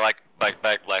by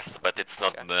back blast, but it's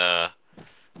not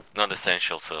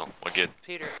non-essential, so we're good.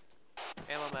 Peter,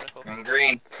 ammo medical. I'm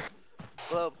green.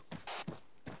 Globe.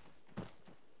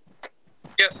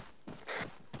 Yes.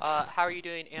 How are you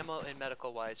doing ammo and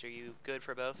medical wise? Are you good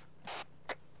for both?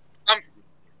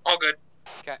 All good.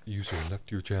 Okay. User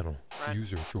left your channel. Right.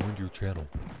 User joined your channel.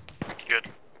 Good.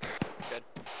 Good.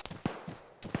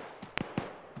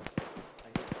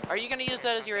 Are you gonna use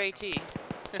that as your AT?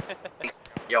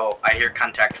 Yo, I hear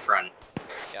contact front.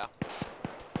 Yeah.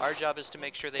 Our job is to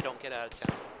make sure they don't get out of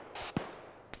town.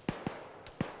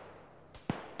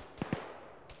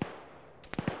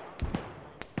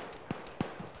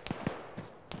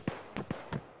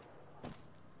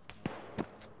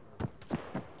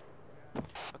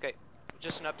 Okay,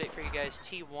 just an update for you guys.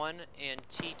 T1 and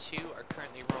T2 are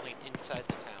currently rolling inside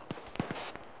the town.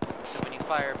 So when you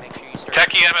fire, make sure you start...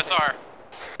 Techie MSR.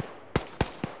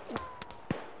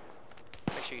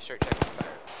 Make sure you start checking fire.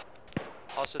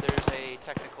 Also, there's a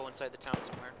technical inside the town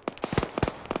somewhere.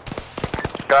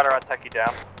 Gunner on Techie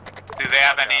down. Do they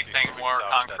have anything more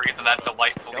concrete than that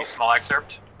delightfully small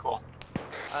excerpt? Cool.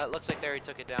 It looks like they already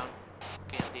took it down.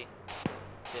 BMP.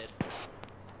 Did.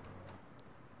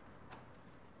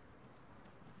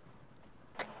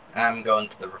 I'm going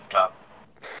to the rooftop.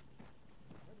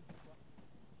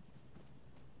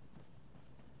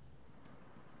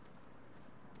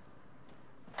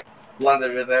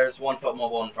 Blender, there's 1 foot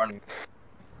mobile in front of you.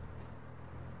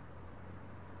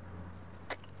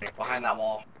 Behind that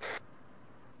wall.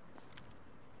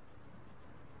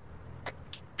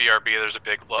 BRB, there's a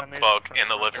big bug in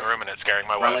the living room and it's scaring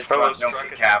my wife.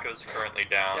 Strakatenko's currently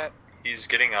down. Okay. He's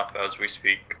getting up as we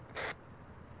speak.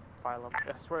 Phylum.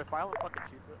 I swear, if Phylum fucking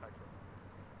shoots it,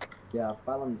 I kill. Yeah,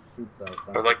 Phylum shoots us.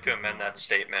 I'd like to amend that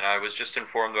statement. I was just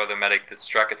informed by the medic that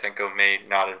Strakatenko may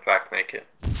not in fact make it.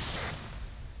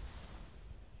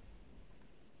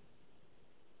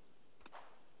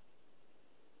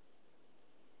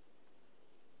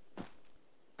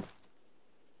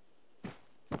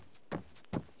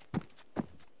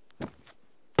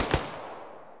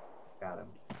 Got him.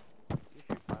 You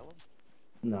shoot Phylum?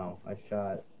 No, I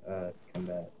shot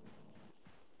combat.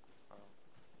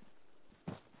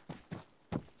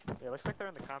 Yeah, looks like they're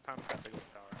in the compound of that big old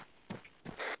tower.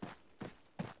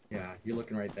 Yeah, you're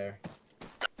looking right there.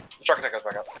 Strakatenko's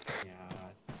back up. Yeah,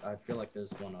 I feel like there's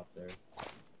one up there.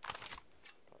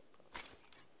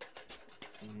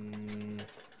 The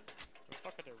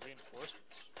fuck are they reinforced?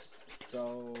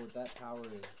 So that tower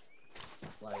is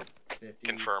like 50.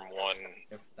 Confirm 1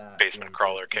 if that, basement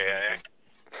crawler KIA.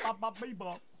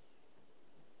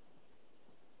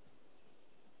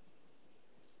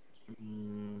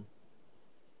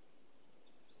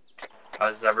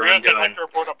 How's everyone doing? I'd like to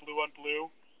report a blue on blue.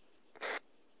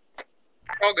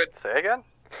 All good. Say again?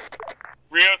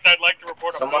 Rios, I'd like to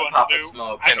report a blue Someone on pop blue. a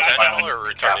smoke. Intentional or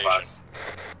retardation?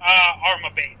 Arma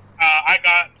bait.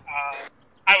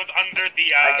 I was under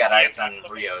the, I got eyes on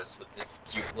Rios with this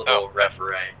cute little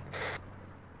referee.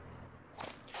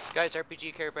 Guys,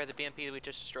 RPG carried by the BMP that we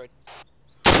just destroyed.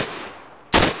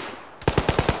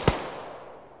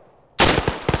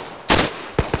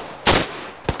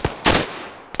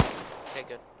 Okay,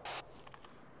 good.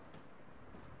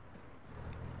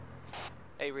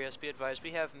 Hey Rios, be advised,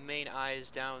 we have main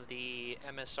eyes down the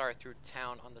MSR through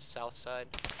town on the south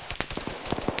side.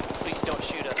 Please don't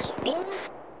shoot us.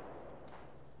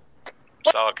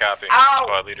 Solid copy. Ow!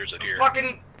 Squad leaders adhere.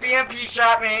 Fucking BMP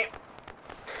shot me.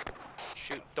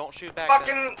 Shoot, don't shoot back.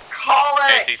 Fucking call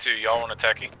it. AT2, y'all want a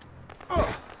techie? Not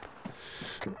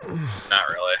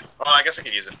really. Well, I guess we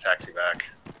could use a taxi back.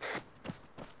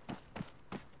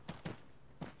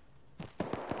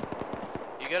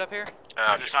 You good up here?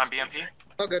 Is this on BMP?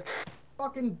 All good.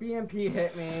 Fucking BMP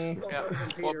hit me. Yeah.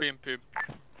 What BMP?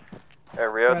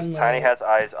 Rios, Friendly. Tiny has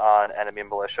eyes on enemy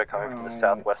militia coming from the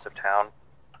southwest of town.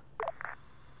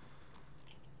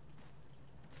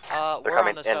 They're We're on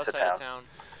coming the south into side of town.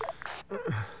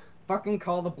 Fucking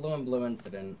call the blue and blue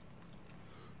incident.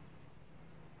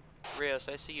 Rios,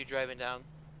 I see you driving down.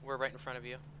 We're right in front of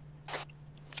you.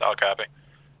 Solid copy.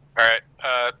 Alright,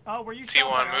 Oh, were you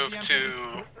T1 move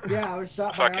to Yeah, I was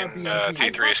shot by fucking our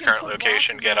BMP. T3's current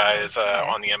location, get eyes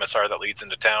on the MSR that leads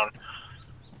into town.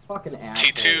 Fucking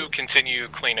assholes. T2, continue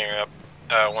cleaning up.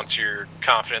 Once you're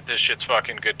confident this shit's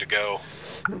fucking good to go,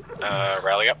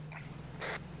 rally up.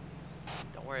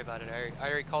 Don't worry about it. I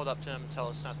already called up to them and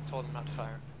told them not to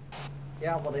fire.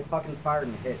 Yeah, well they fucking fired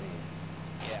and hit me.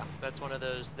 Yeah, that's one of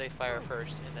those, they fire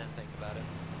first and then think about it.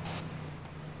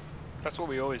 That's what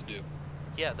we always do.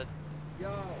 Yeah, that. Yo.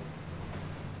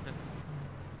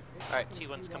 Alright,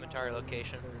 T1's coming to our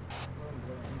location.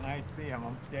 I see him,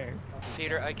 I'm scared.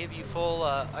 Peter, I give you full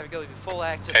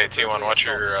access. Hey to T1, verbally watch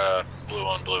assault your blue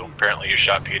on blue. Apparently you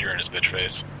shot Peter in his bitch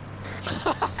face.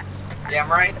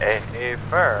 Damn right. Hey,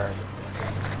 Fern.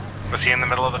 Was he in the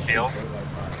middle of the field?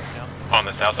 On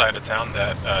the south side of town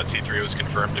that T3 was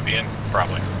confirmed to be in?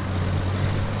 Probably.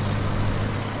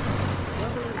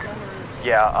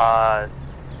 Yeah,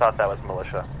 thought that was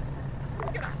militia. Where did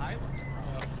we get a Highlands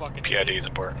from? PID is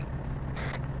important.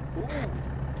 Ooh.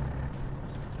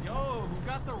 Yo, who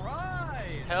got the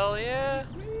ride? Hell yeah!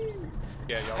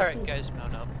 Yeah, y'all. Alright guys,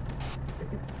 mount up.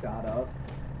 Shot up.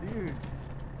 Dude,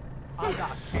 I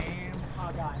got cam,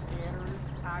 I got headers,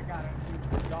 I got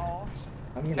a new dog.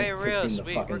 Hey Rios,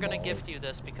 we're gonna gift you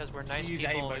this because we're nice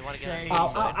people and we want to get Ow,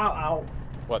 inside. ow, ow, ow.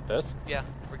 What, this? Yeah,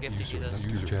 we're gifting you this.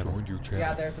 Joined your channel.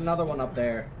 Yeah, there's another one up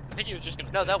there. I think he was just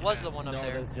gonna. No, that was the one up No,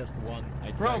 there. there's just one.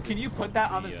 Bro, can you put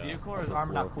that on this vehicle or is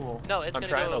ARMA not cool? No, it's I'm gonna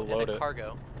trying go to in load the it.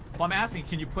 cargo. Well, I'm asking,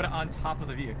 can you put it on top of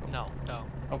the vehicle? No.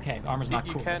 Okay, ARMA's not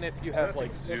You cool. can if you have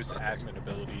like Zeus admin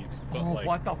abilities, but Oh, like.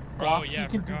 what the Oh, fuck? yeah, You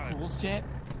can do I forgot. cool shit?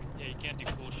 Yeah, you can't do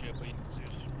cool shit, but you can Zeus.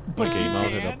 But Okay, you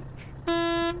mount it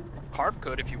can? Harp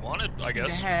could if you wanted, I guess.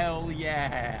 Hell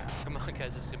yeah. Come on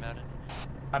guys, let's zoom out in.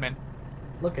 I'm in.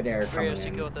 Look at air coming Rios,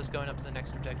 you in. go with us going up to the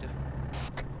next objective.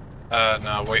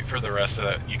 No, wait for the rest of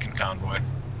that. You can convoy.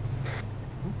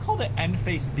 Who called it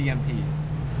end-face BMP?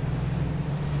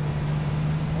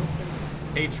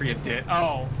 Atria did.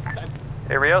 Oh.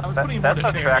 Hey, Rios, I was putting that's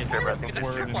more a nefarious factor, but I think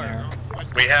word in there.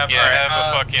 We have, I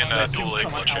have a fucking I assume dual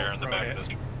someone Iglo chair else in the wrote back it. of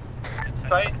this.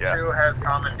 Site 2 has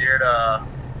commandeered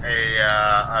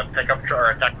a pickup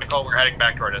or a technical. We're heading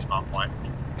back to our dismount point.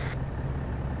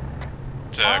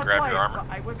 To grab your armor.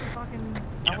 I wasn't fucking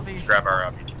elevation. Grab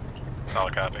our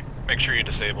solid copy. Make sure you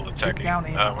disable the tech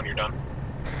when you're done.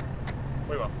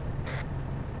 We will.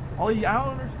 I don't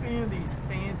understand these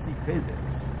fancy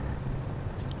physics.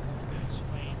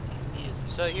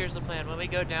 So here's the plan. When we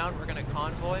go down, we're going to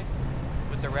convoy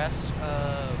with the rest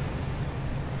of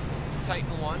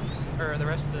Titan 1, or the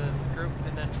rest of the group,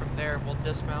 and then from there we'll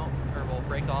dismount, or we'll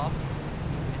break off,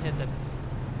 and hit the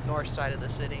north side of the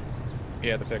city.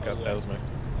 Yeah, the pickup, that was my...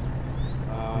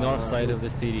 North side of the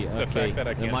city, The okay. fact that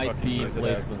I There can't might fucking be use it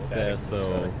as the places there, static,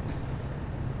 so...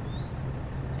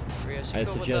 Rios, I you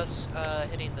go with suggest- us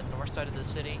hitting the north side of the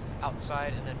city,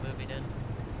 outside, and then moving in?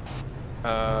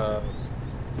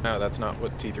 No, that's not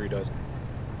what T3 does.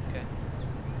 Okay.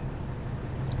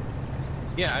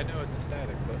 Yeah, I know it's a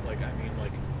static, but like, I mean,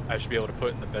 like, I should be able to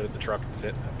put it in the bed of the truck and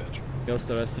sit in that bitch.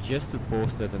 Ghoster, I suggest to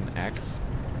post at an X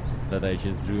that I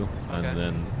just drew, and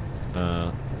then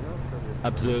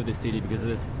observe the city, because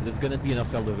there's gonna be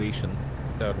enough elevation.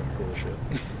 That would be cool as shit.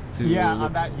 Yeah,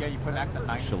 on that, you put an X at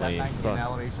 19, that 19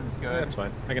 elevation's good. Yeah, that's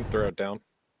fine. I can throw it down.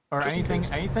 Or just in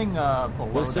anything case.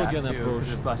 below We're still that gonna too, 'cause push.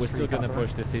 there's less We're still street gonna cover.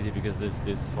 push the city because there's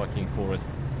this fucking forest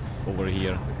over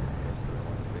here.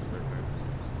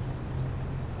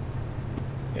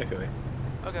 Yeah, okay.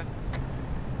 Okay.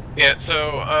 Yeah, so,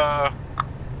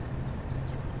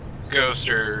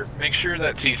 Ghoster, make sure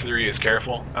that T3 is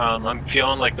careful. I'm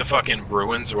feeling like the fucking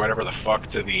ruins or whatever the fuck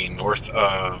to the north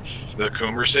of the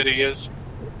Coomer City is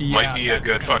might be a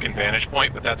good fucking vantage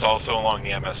point, but that's also along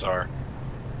the MSR.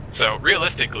 So,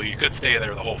 realistically, you could stay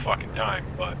there the whole fucking time,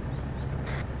 but...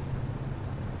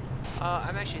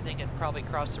 I'm actually thinking probably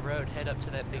cross the road, head up to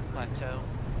that big plateau,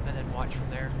 and then watch from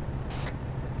there.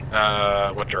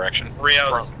 What direction?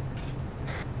 Rios. From...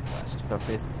 West.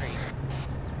 Surface. Or east.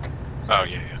 Oh,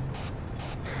 yeah,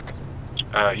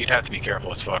 yeah. You'd have to be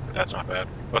careful as fuck, but that's not bad.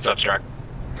 What's up, Strack?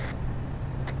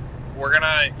 We're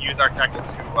gonna use our tech to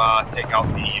take out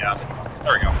the.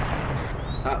 There we go.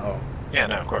 Uh-oh. Yeah,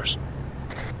 no, of course.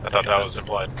 I thought that was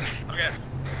implied. Okay.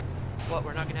 What,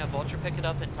 we're not gonna have Vulture pick it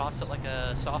up and toss it like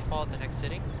a softball at the next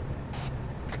city?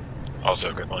 Also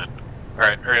a good plan.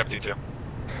 Alright, hurry up, T2.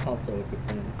 Also a good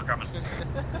plan. We're coming.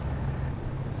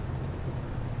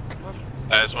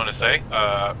 I just want to say,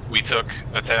 we took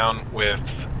a town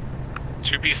with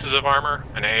 2 pieces of armor,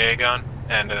 an AA gun,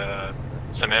 and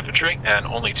some infantry, and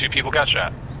only 2 people got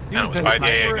shot. Dude, and it was the by the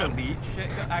AA sniper gun. elite shit,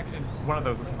 actually, one of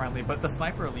those was friendly, but the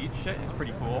sniper elite shit is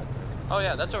pretty cool. Oh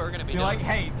yeah, that's what we're gonna be You're doing. like,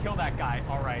 hey, kill that guy,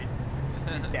 alright.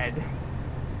 He's dead.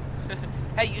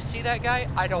 Hey, you see that guy?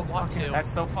 I don't want to. That's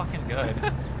so fucking good.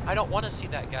 I don't want to see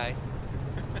that guy.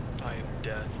 I am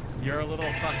death. You're a little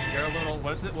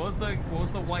what is it? What was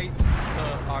the white,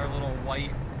 our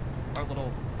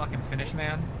little fucking Finnish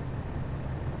man?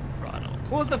 Ronald.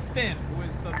 What was the Finn? Who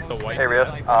was the most Hey Rios,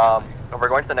 we're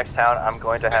going to the next town. I'm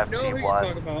going to have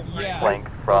D1 flank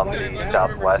from the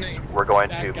southwest. We're going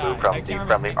to move from the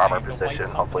friendly armor position,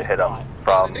 hopefully hit them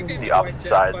from the opposite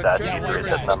side that D3 is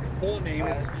hitting them. Full name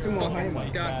is Sumo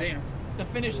Haima. goddamn. It's a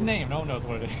Finnish name. No one knows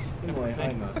what it is. Sumo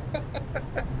Haima.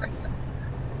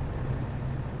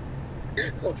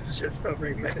 So it's just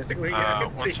covering menacingly.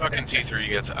 Once fucking T3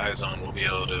 gets eyes on, we'll be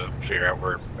able to figure out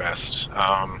where best.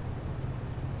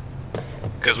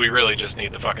 Because we really just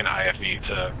need the fucking IFV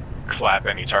to clap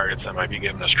any targets that might be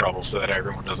giving us trouble so that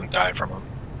everyone doesn't die from them.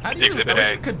 How do you Exhibit I wish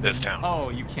A, you could, this town. Oh,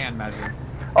 you can measure.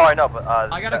 Oh, I know, but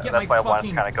I gotta get that's my why I wanted to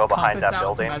fucking kind of go behind that compass out to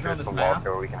building. measure on There's this some map. walls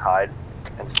there where we can hide.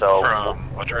 And so...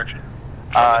 From what direction?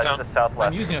 From the town? the southwest.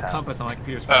 I'm using a town. compass on my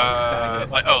computer screen.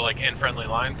 Like in friendly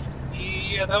lines?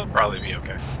 Yeah, that would probably be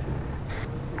okay.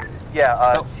 Yeah,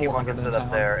 About T1 400 gets in it up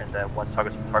town. there, and then once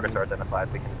targets are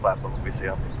identified, we can clap them if we see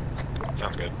them.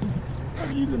 Sounds good.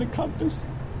 I'm using a compass.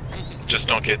 Just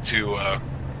don't get too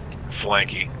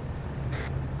flanky.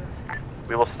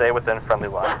 We will stay within friendly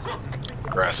lines.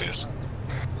 Gracias.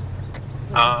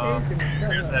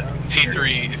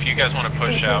 T3, if you guys want to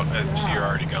push out, I see you're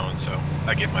already going, so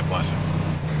I give my blessing.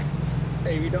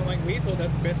 Hey, if you don't like lethal,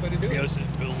 that's the best way to do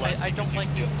it. I don't like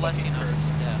you blessing us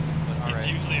to death, but alright.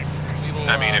 We will,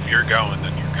 I mean, if you're going,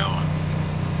 then you're going.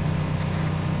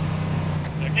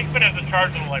 So Kickman has a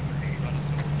charge on life.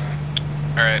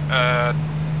 Alright,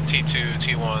 T2,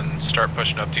 T1, start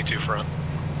pushing up T2 front.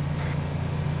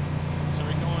 So are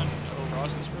we going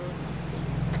across this road?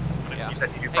 Yeah. You said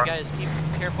T2 Hey front? guys, keep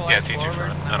careful Yeah, eyes T2 forward.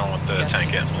 front. I don't want the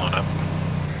tank getting blown up.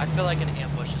 I feel like an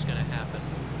ambush is gonna happen.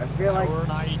 I feel like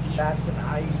that's an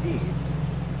IED.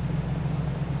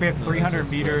 We have 300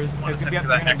 meters. It's gonna be at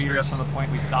 300 meters from the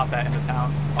point we stop at in the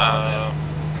town.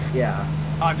 Yeah.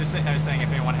 I'm just saying if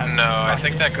anyone has. No, I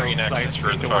think that green X is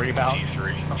for the fucking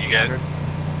T3. You get.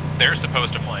 They're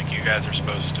supposed to flank. You guys are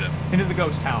supposed to. Into the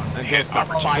ghost town.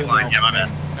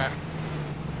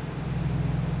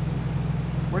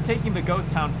 We're taking the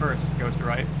ghost town first, Ghost,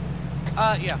 right?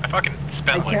 Yeah. I fucking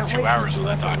spent like 2 hours on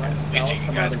that document. At least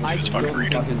you guys can just fucking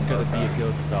read it. I think it's gonna be a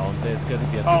ghost town. There's gonna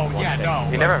be at least one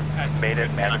text. You never made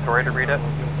it mandatory to read it?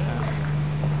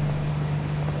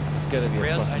 It's gonna be a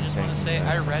Rios, fucking I just want to say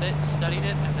I read it, studied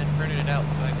it, and then printed it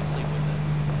out so I could sleep with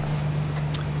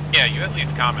it. Yeah, you at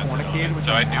least commented on it,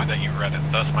 so I knew that you read it.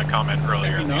 Thus my comment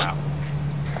earlier in the app.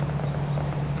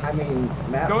 I mean,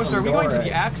 Matt. Ghost, are we going to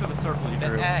the X or the circle you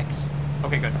drew? The X.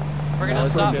 Okay, good. We're gonna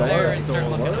stop there and start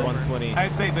looking over. 120.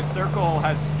 I'd say the circle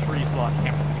has trees blocking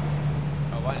everything.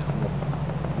 Oh, I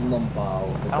know.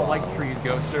 I don't like trees,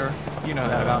 Ghoster. You know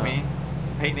that about me.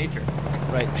 I hate nature.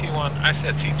 Right. T1, I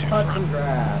said T2 front.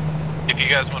 Grass. If you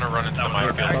guys want to run into the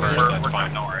minefield first, that's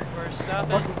fine. Don't worry. We're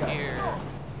stopping here.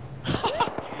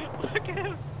 Look at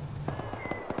him.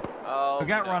 Oh. We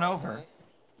got run over.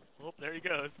 Oh, there he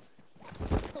goes.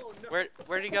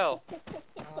 Where'd he go?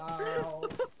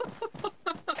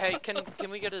 Hey,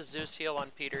 can we get a Zeus heal on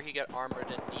Peter? He got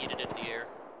armored and yeeted into the air.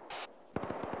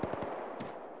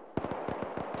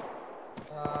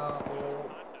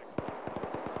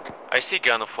 I see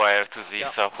gunfire to the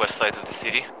southwest side of the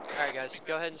city. Alright guys,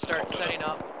 go ahead and start setting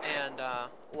up and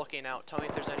looking out. Tell me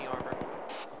if there's any armor.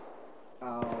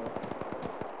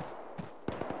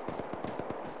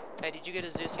 Hey, did you get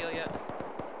a Zeus heal yet?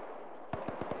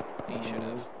 He should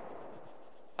have.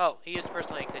 Oh, he used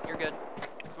personal aid kit. You're good.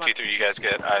 Come on. T3, you guys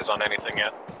get eyes on anything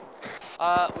yet?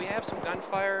 We have some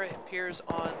gunfire. It appears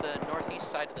on the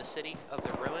northeast side of the city of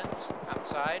the ruins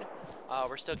outside.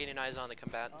 We're still getting eyes on the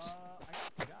combatants.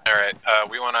 Alright,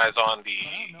 we want eyes on the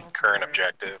current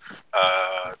objective.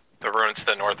 The ruins to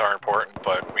the north are important,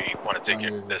 but we want to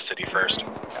take this city first.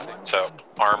 So,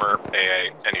 armor,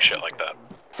 AA, any shit like that.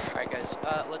 Alright guys,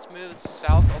 let's move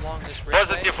south along this ridgeway.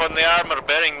 Positive on the armor,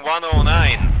 bearing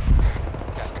 109.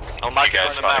 I'll mark you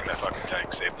guys it on the map. that fucking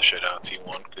tank, save the shit out of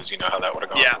T1, because you know how that would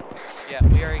have gone. Yeah. Yeah,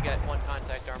 we already got one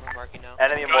contact armor marking now.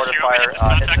 Enemy mortar fire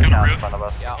hit the town in front of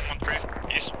us. Yeah.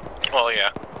 Well, yeah,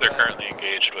 they're currently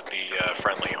engaged with the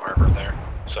friendly armor there,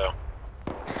 so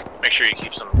make sure you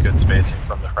keep some good spacing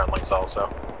from the friendlies also.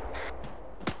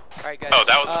 Alright guys, oh,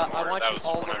 that was I want you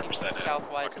all looking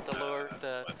southwise at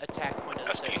the attack point of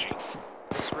the city.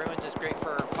 This ruins is great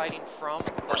for fighting from,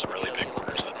 or some really big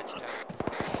mortars.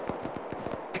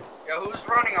 Yo, who's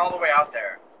running all the way out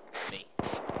there? Me. I'm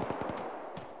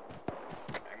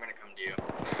gonna come to you.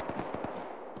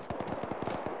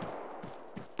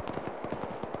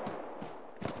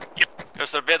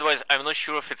 Because bedwise, I'm not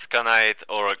sure if it's Khanate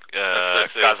or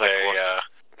Kazakh forces.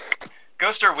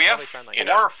 Ghoster, we have 4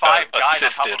 or 5 guys on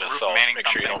top of the roof manning make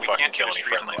sure you don't fucking kill any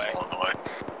friendlies away. along the way.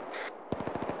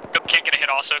 Can't get a hit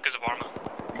also because of armor.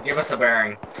 Give us a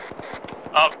bearing.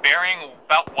 Bearing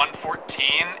about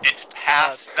 114. It's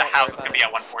past the house. It's gonna be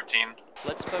at 114.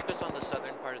 Let's focus on the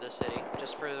southern part of the city,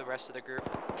 just for the rest of the group.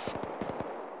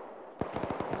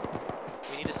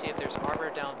 We need to see if there's armor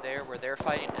down there where they're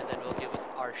fighting, and then we'll deal with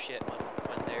our shit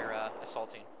when they're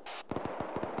assaulting.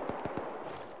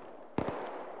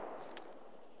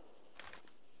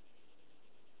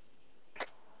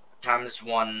 Times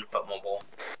 1 foot mobile.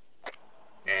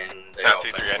 And Yeah,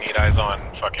 T3, I need eyes on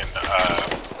fucking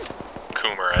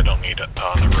Coomer. I don't need it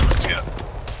on the ruins yet.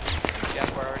 Yeah,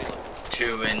 we're already looking.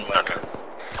 2 in windows.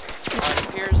 It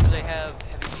appears they have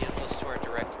heavy vehicles to our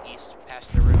direct east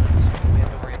past the ruins. We have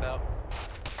to worry about.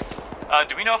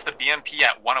 Do we know if the BMP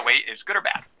at 108 is good or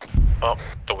bad? Oh,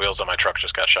 the wheels on my truck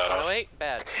just got shot off. 108?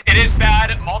 Bad. It is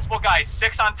bad. Multiple guys,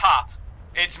 6 on top.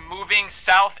 It's moving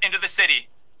south into the city.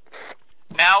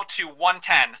 Now to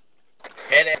 110.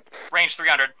 Hit it. Range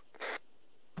 300.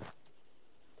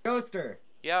 Ghoster.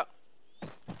 Yeah.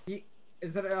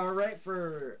 Is it alright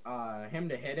for him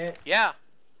to hit it? Yeah.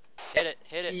 Hit it.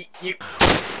 Hit it. You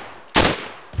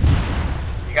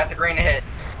got the green hit.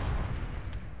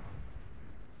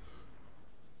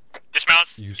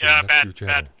 Dismounts. Bad.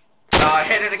 Bad.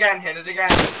 Hit it again. Hit it again.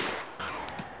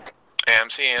 Hey, I'm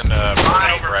seeing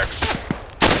Burning Rex.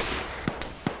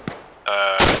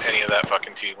 Any of that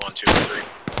fucking T1, 2, or 3.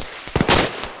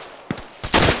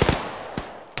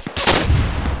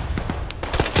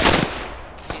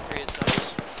 T3 is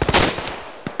numbers.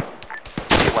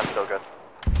 T1's still good.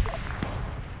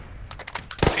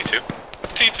 T2.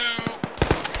 T2!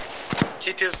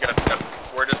 T2's good.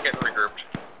 We're just getting regrouped.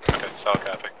 Okay, solid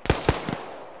copy.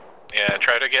 Yeah,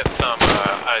 try to get some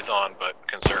eyes on, but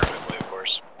conservatively, of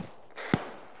course.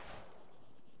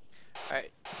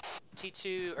 Alright. T2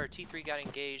 T2 or T3 got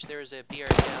engaged. There was a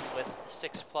BRDM with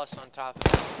 6+ on top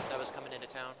of it that was coming into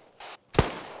town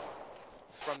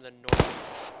from the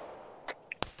north.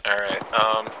 Alright,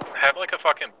 have like a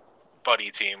fucking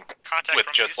buddy team with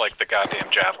just like the goddamn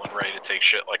javelin ready to take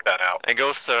shit like that out. And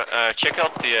Ghoster, check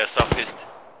out the southeast.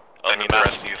 I need the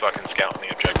rest of you fucking scouting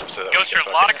the objective so that Ghoster, we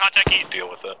can a lot of contact east. deal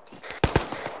with it.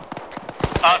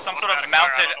 Some sort of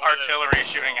mounted artillery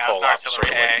shooting at Full us,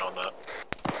 artillery A. on that.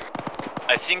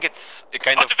 I think it's a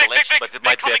kind of glitch, but it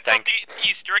might be a tank. From the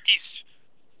east, direct east.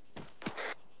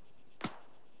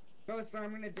 Ghost,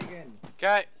 I'm gonna dig in.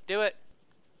 Okay, do it.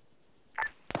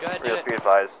 Go ahead, do Rios, it. be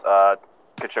advised,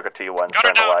 Kachuka T1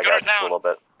 starting to lag out just a little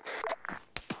bit.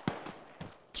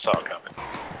 Saw it coming.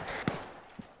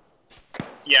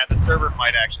 Yeah, the server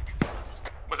might actually be this.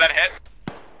 Was that a hit?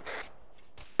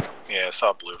 Yeah, I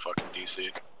saw blue fucking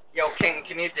DC. Yo, King,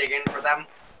 can you dig in for them?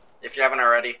 If you haven't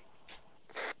already.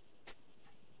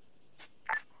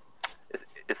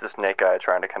 Is the snake guy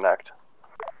trying to connect?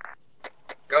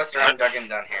 Ghost, I'm dug in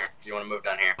down here. Do you want to move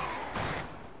down here?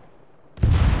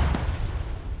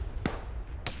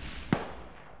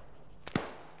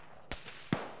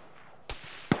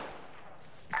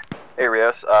 Hey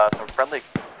Rios, some friendly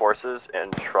forces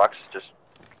in trucks just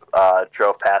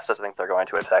drove past us. I think they're going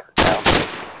to attack the town.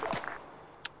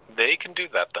 They can do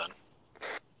that then.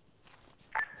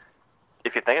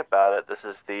 If you think about it, this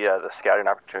is the scouting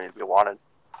opportunity we wanted.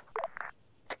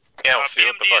 Yeah, we'll see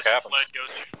what the fuck happens.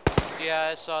 Yeah,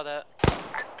 I saw that.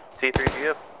 T3, do you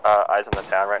have eyes on the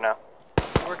town right now?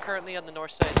 We're currently on the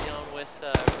north side dealing with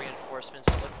reinforcements.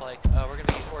 It looked like we're going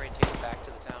to be orientated back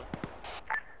to the town.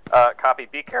 Copy.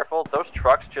 Be careful. Those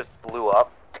trucks just blew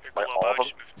up. Like all of them.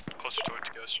 Closer towards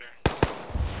Ghoster.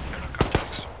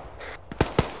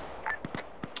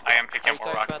 I am picking Are you up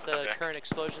more talking rockets. about the current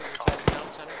explosions inside the town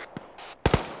center?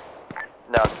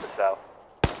 No, to the south.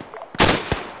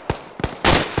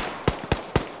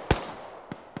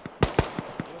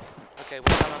 Okay,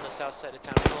 we're not on the south side of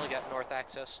town. We've only got north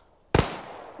access.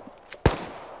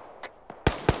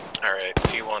 Alright,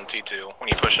 T1, T2. When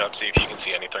you push up, see if you can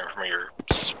see anything from your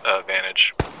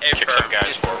vantage. Kick some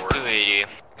guys forward.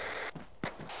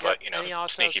 But, you know, any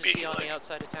hostiles sneaky you see beaky on like. the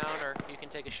outside of town, or you can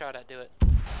take a shot at, do it.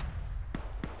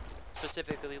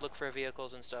 Specifically, look for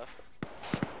vehicles and stuff.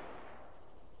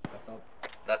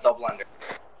 That's all blender.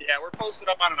 Yeah, we're posted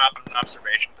up on an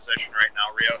observation position right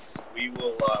now, Rios. We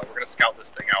will, we're gonna scout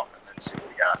this thing out and then see what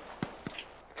we got.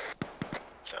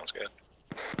 Sounds good.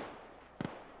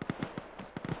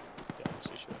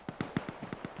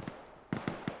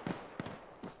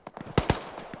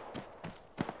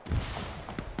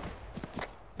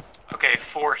 Okay,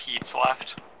 4 heats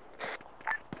left.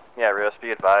 Yeah, Rios,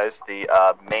 be advised. The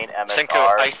main MSR.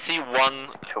 Senko, I see one.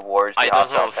 Towards the I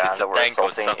don't know hostile if it's town a that tank we're or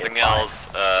assaulting something is mine. else.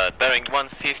 Bearing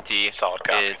 150 is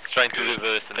trying to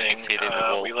reverse and is hitting the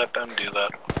wall. We let them do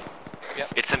that.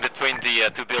 Yep. It's in between the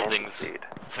two buildings.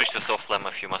 Switch to soft lamp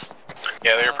if you must.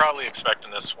 Yeah, they were probably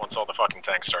expecting this once all the fucking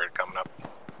tanks started coming up.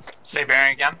 Say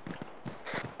bearing again.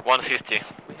 150.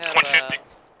 We have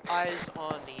eyes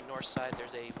on the north side.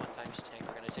 There's a 1x tank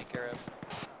we're going to take care of.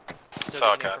 Still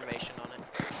Saw getting it. information on it.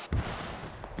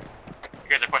 You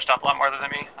guys are pushed up a lot more than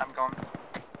me. I'm going.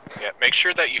 Yeah, make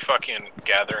sure that you fucking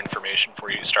gather information before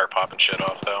you start popping shit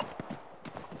off, though.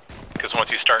 Because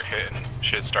once you start hitting,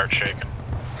 shit starts shaking.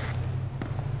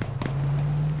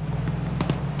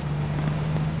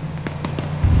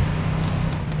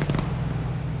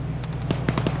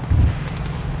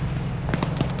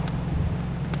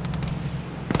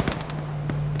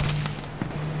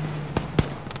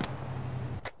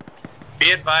 Be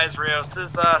advised, Rios,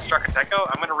 this is Strakatenko.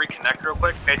 I'm gonna reconnect real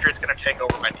quick. Patriot's gonna take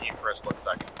over my team for a split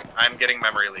second. I'm getting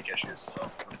memory leak issues,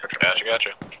 so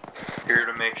Gotcha. Here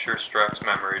to make sure Strack's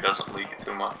memory doesn't leak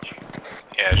too much.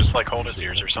 Yeah, just like hold his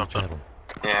ears or something.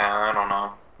 Yeah, I don't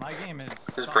know. My game is.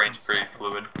 His brain's pretty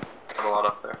fluid. Got a lot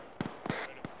up there.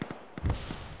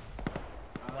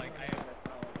 Like, I have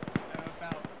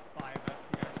about 5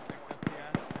 FPS, 6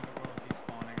 FPS, and the world's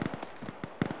despawning.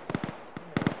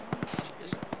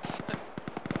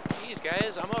 Jeez,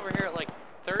 guys, I'm over here at like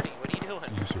 30. What are you doing?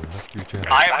 User left your channel.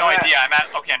 I have no idea. I'm at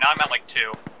now. I'm at like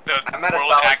 2. The I'm at a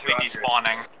world's solid actually 200.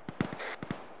 despawning.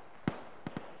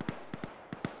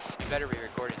 You better be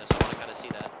recording this. I want to kind of see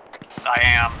that. I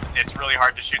am. It's really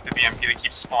hard to shoot the VMP that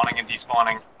keeps spawning and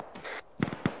despawning.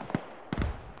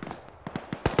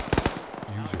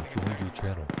 User joined your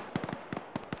channel.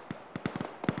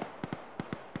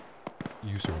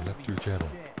 User left your channel.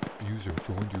 User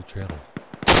joined your channel.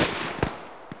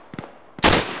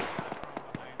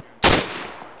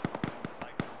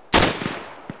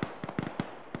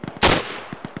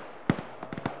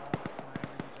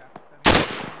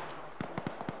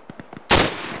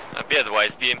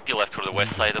 advised, BMP left for the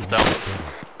west side of town.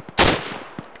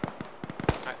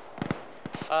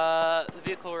 The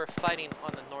vehicle we're fighting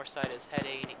on the north side is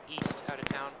heading east out of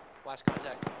town. Last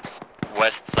contact.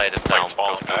 West side of town,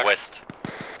 goes to the west.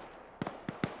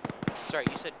 Sorry,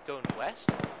 you said going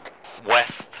west?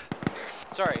 West.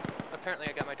 Sorry, apparently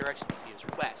I got my direction confused.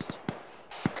 West.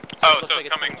 Oh, it looks so like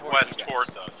it's coming towards west you guys.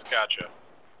 towards us. Gotcha.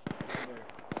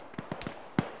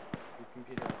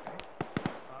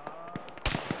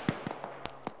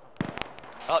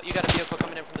 Oh, you got a vehicle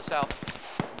coming in from the south.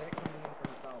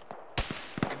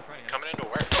 Coming into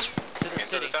where? To the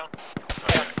city. The town?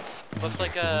 Yeah. Looks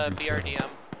like a BRDM.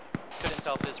 Couldn't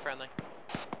tell if it was friendly.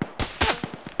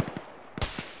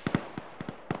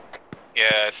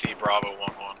 Yeah, I see Bravo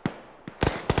 1-1.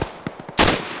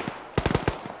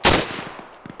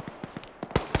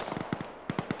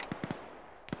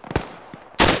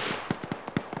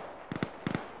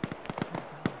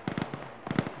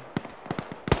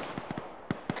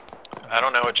 I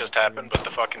don't know what just happened, but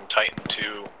the fucking Titan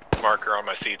 2 marker on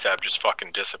my C-tab just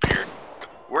fucking disappeared.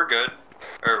 We're good.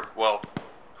 Or, well,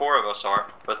 4 of us are,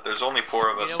 but there's only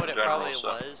 4 of us You know what in it general, probably so.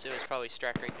 was? It was probably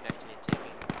Strack reconnecting and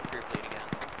taking group lead again.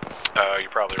 Oh, you're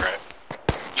probably right.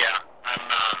 Yeah,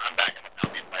 I'm back in the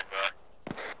town, being by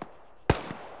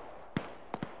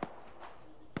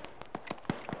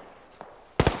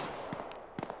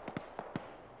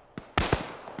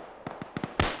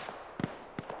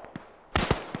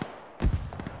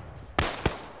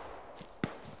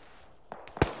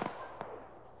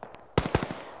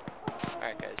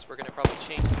Alright guys, we're gonna probably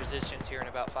change positions here in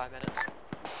about 5 minutes.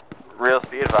 Rios,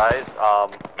 be advised,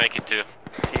 Make it too.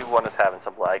 T1 is having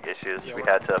some lag issues. We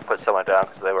had to put someone down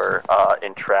because they were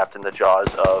entrapped in the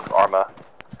jaws of ARMA.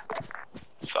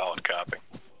 Solid copy.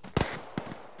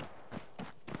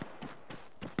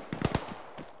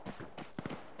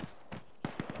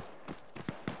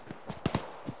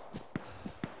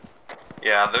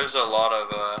 Yeah, there's a lot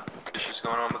of issues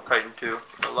going on with Titan 2.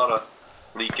 A lot of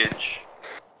leakage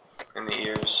in the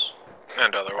ears.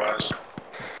 And otherwise.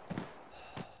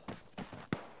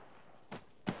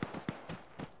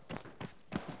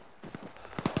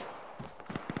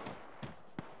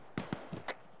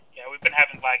 Yeah, we've been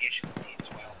having lag issues with T as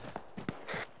well.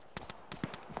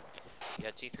 Yeah,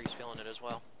 T3's feeling it as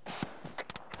well.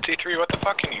 T3, what the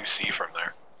fuck can you see from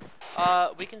there?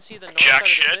 We can see the north Jack side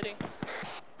shit. of the city.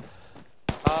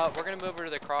 We're gonna move over to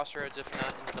the crossroads, if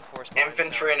not into the forest.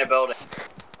 Infantry in a building.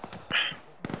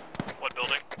 What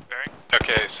building? Bearing?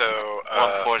 Okay, so,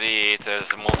 148,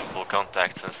 there's multiple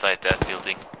contacts inside that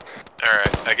building.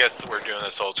 alright, I guess we're doing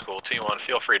this old school. T1,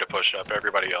 feel free to push up.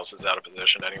 Everybody else is out of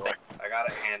position anyway. I got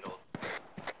it handled.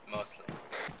 Mostly.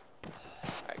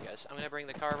 Alright guys, I'm gonna bring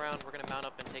the car around. We're gonna mount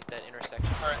up and take that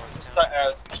intersection. Alright,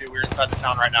 we're inside the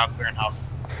town right now, clearing house.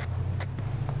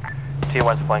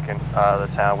 T1's flanking the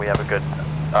town. We have a good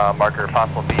marker,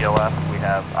 possible BOF. We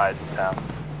have eyes in town.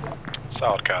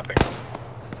 Solid copy.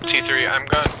 T3,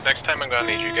 next time I'm gonna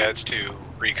need you guys to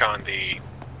recon the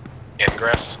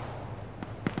ingress.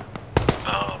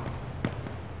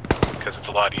 Because it's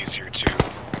a lot easier to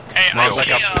go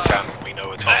back up to the town when we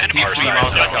know it's on our side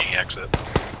of the exit.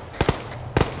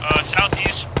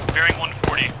 Southeast, bearing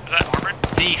 140. Is that armored?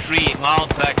 D3,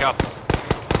 mount back up.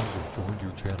 Joined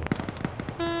your channel.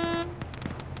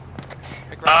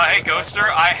 Hey Ghoster,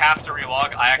 I have to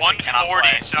relog. I actually cannot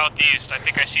play. 140 southeast. I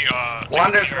think I see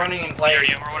Wander's running in place.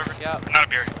 BRDM or whatever. Yeah. Not a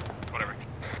beer. Whatever.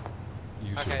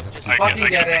 Okay, just fucking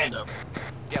get in.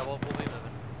 Yeah, we'll be moving.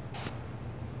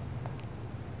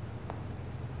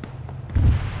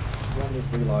 Wander's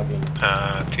relogging.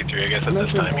 T3, I guess at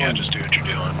this time, yeah, just do what you're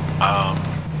doing.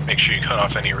 Make sure you cut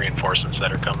off any reinforcements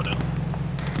that are coming in.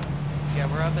 Yeah,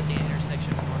 we're up at the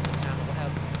intersection north of town. We'll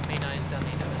have main eyes down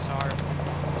the MSR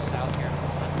south here in a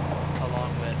moment,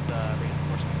 along with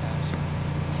reinforcement paths.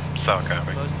 Solid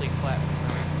copy. It's mostly flat from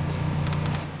what I can see.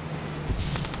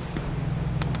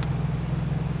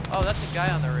 Oh, that's a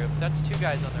guy on the roof. That's 2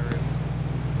 guys on the roof.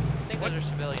 I think those are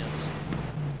civilians.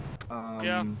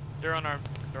 Yeah, they're unarmed.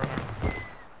 They're unarmed.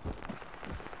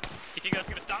 You think that's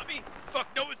gonna stop me? Fuck,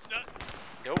 no, it's not.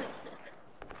 Nope.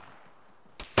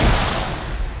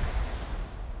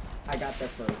 I got that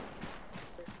first.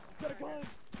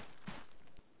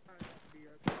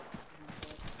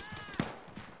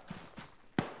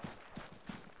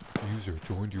 User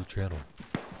joined your channel.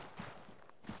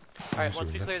 Alright, User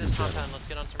once we left clear your this channel. compound, let's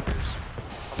get on some roofs.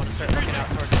 I want to start looking out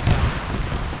towards the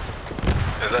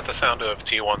south. Is that the sound of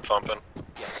T1 thumping?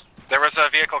 Yes. There was a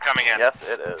vehicle coming in. Yes,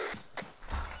 it is.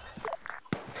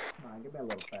 Give me a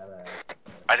little fat ass.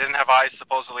 I didn't have eyes,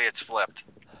 supposedly it's flipped.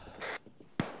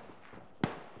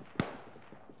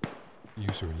 User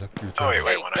User left your Oh wait, channel.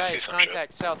 wait, Hey, when I see guys, some shit.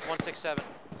 contact south 167.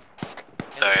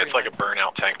 It's like a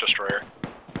burnout tank destroyer.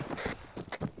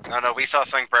 No, we saw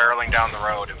something barreling down the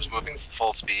road. It was moving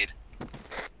full speed.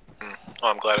 Oh,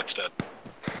 I'm glad it's dead.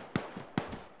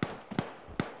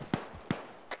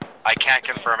 I can't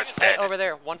confirm it's dead. Hey, over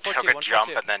there, It 142, took a jump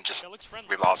 142. and then just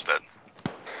we lost it.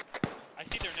 I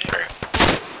see their name.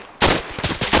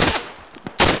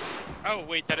 Oh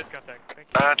wait, that is contact. Thank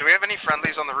you. Do we have any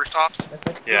friendlies on the rooftops?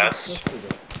 Yes.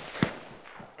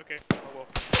 Okay. Oh well.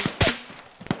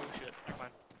 Oh shit. Never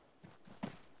mind.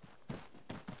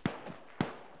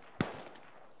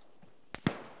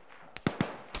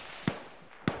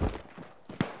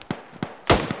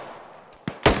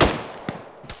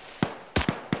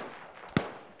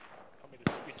 Call me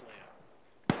the Swiss Lamb.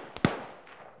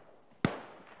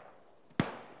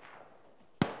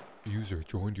 User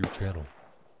joined your channel.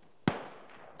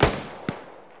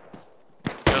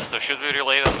 So should we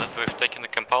relay them that we've taken the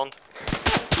compound?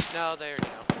 No, they already know.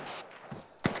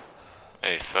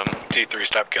 Hey, T3,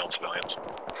 stop killing civilians.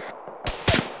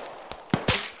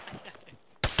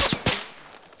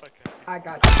 I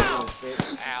got you, little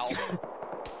bitch. Ow.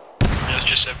 It's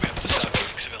just said we have to stop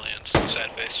killing civilians.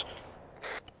 Sad face.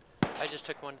 I just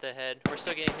took one to the head. We're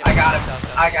still getting hit. I got from the him.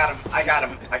 south, I got him. I got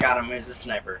him. I got him. He's a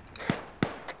sniper.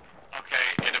 Okay,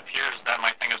 it appears that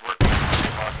my thing is working.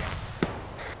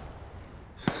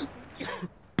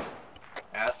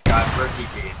 Ask God for a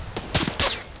TP.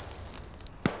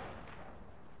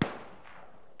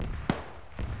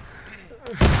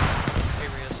 Hey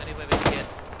Rios, any way we can get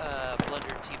Blunder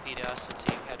TP to us since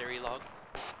he had a relog?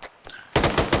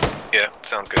 Yeah,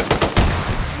 sounds good.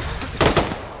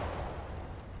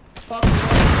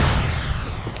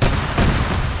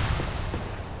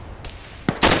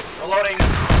 Reloading.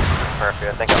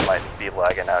 Perfect. I think I might be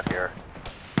lagging out here.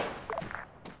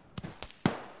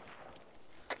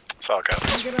 It's all good.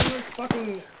 Get on this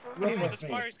fucking Hey, where this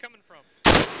fire's coming from?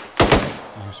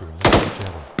 User left your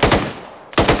channel.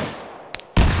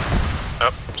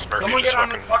 Oh, Smurfy Someone just get on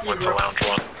this fucking went to roof. lounge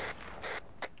one.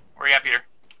 Where you at, Peter?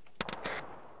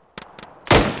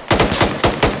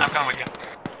 I'm coming with you.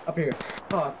 Up here.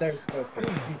 Oh, there's Ghoster.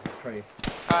 Jesus Christ.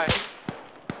 Hi.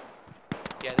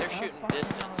 Yeah, they're shooting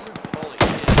distance. Holy shit.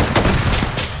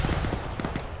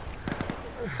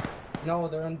 No,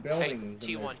 they're in Hey, buildings.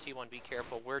 T1, T1, be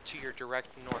careful. We're to your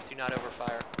direct north. Do not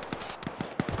overfire.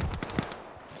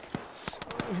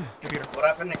 What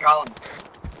happened to Colin?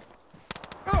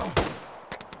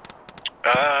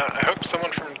 I hope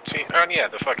someone from oh yeah,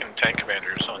 the fucking tank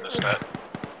commander's on this net.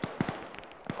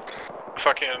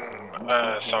 Fucking,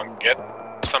 get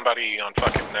somebody on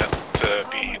fucking net to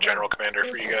be general commander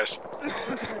for you guys.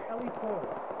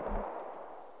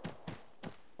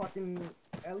 Fucking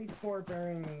Elite 4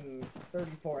 bearing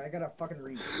 34. I gotta fucking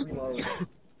reload.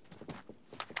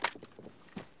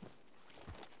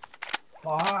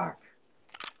 Fuck!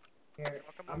 Here,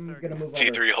 I'm gonna move over.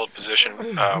 T3 hold position,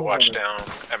 watch down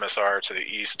MSR to the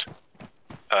east.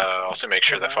 Also make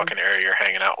sure that fucking area you're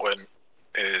hanging out with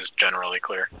is generally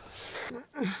clear.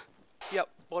 Yep,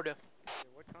 will do.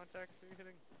 What contacts are you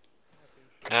hitting?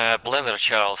 Blender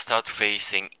Charles, start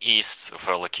facing east of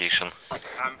our location.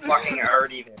 I'm fucking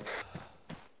already there.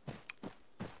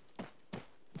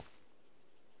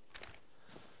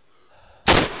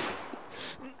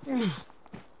 Well, if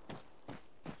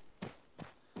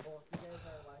you guys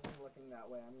are lagging looking that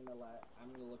way, I'm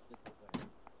gonna look this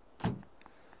way.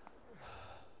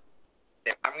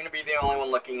 I'm gonna be the only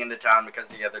one looking into town because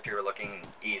the other two are looking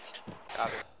east.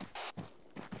 Copy.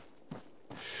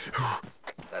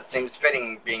 That seems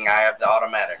fitting, being I have the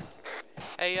automatic.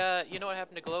 Hey, you know what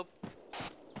happened to Globe?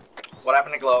 What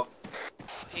happened to Globe?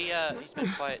 He's been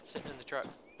quiet, sitting in the truck.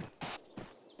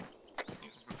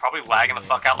 Probably lagging the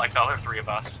fuck out like the other three of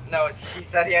us. No, he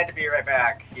said he had to be right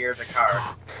back. Here's a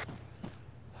car.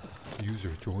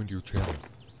 User joined your channel.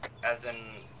 As in,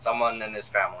 someone in his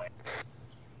family.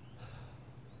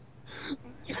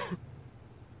 Who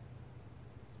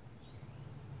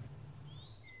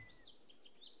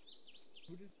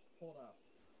just pulled up?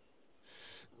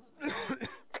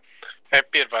 Hey,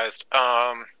 be advised,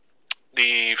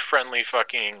 the friendly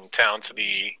fucking town to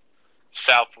the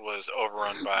south was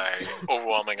overrun by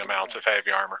overwhelming amounts of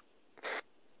heavy armor.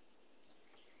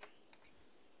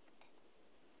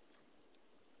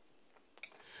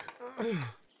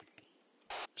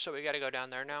 So we gotta go down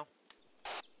there now?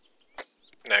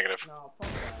 Negative. No, fuck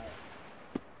that.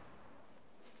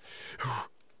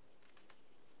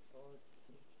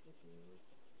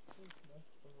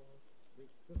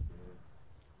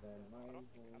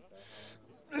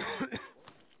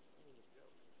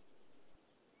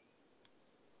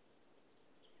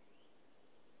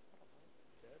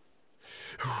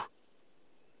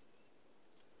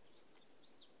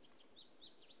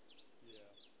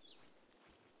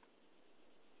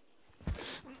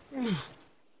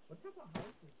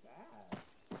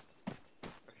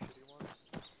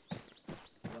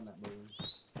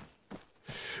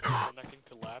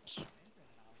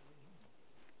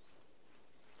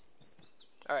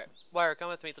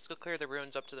 me. Let's go clear the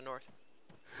ruins up to the north.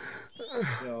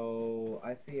 So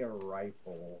I see a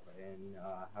rifle and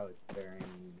how it's bearing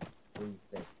 3-6.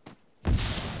 Well,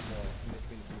 in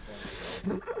between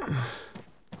 3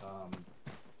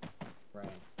 Brian.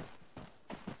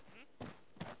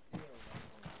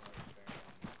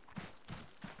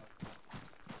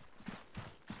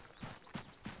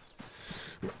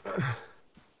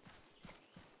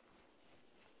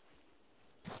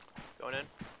 Going in.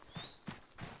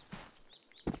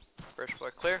 First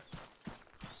floor clear.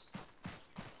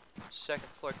 Second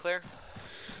floor clear.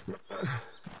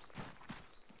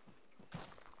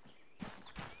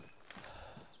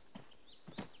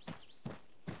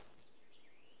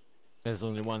 There's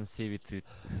only one CV to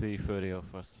 330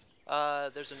 of us.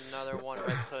 There's another one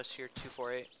right close here,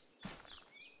 248.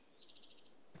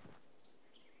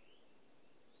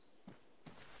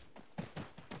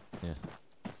 Yeah.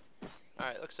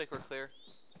 Alright, looks like we're clear.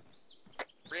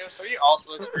 Rios, are you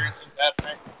also experiencing bad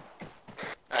ping?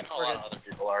 I know a We're lot good. of other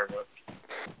people are, but...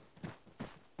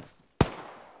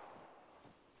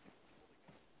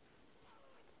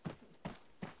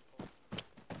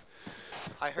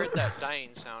 I heard that dying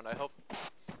sound. I hope.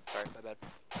 Sorry, my bad.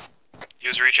 He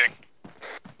was reaching.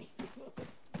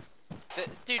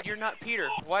 Dude, you're not Peter.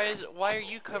 Why are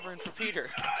you covering for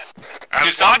Peter?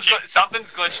 Dude,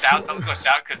 something's glitched out. Something's glitched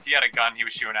out because he had a gun. He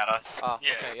was shooting at us. Oh,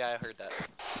 yeah. Okay, yeah, I heard that.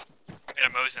 And a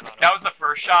Mosin on him. That was the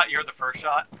first shot. You heard the first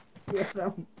shot.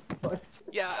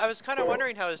 Yeah, I was kind of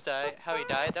wondering how he died.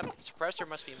 That suppressor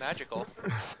must be magical.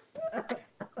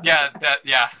 Yeah,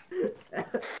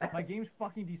 My game's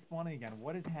fucking despawning again.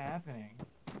 What is happening?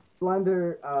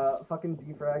 Slender, fucking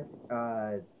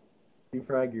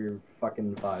defrag your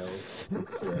fucking files.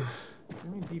 What do you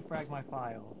mean defrag my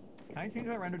files? Can I change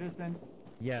my render distance?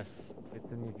 Yes,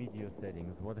 it's in your video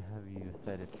settings. What have you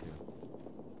set it to?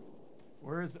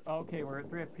 Okay, we're at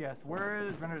 3 FPS. Where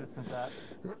is render distance at?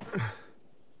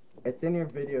 It's in your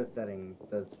video settings,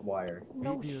 says wire.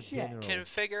 No shit.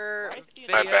 Configure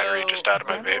video... My battery just out of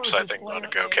my vape, so I think I'm gonna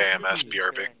go KMS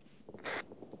BRB.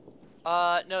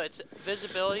 No, it's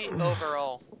visibility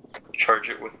overall. Charge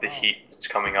it with the heat that's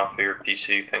coming off of your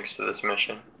PC thanks to this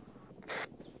mission.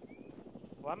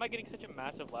 Why am I getting such a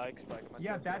massive lag spike?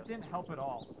 Yeah, that didn't help at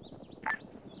all.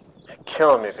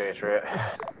 Killing me, Patriot.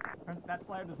 That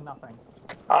slide does nothing.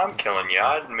 I'm killing you.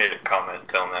 I hadn't made a comment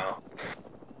till now.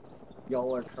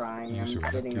 Y'all are trying. I'm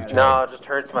getting at No, it just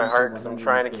hurts my heart because I'm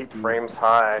trying to keep frames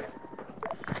high.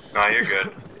 No, you're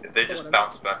good. They just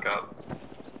bounce back up.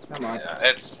 Come on.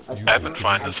 Yeah, I've been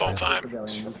fine this whole time.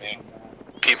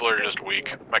 People are just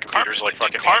weak. My computer's like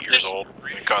fucking 8 years old.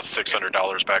 It cost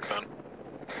 $600 back then.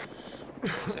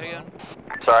 Say again?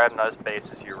 Sorry, I have not as base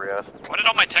as you, Rios. Why did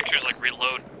all my textures like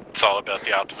reload? It's all about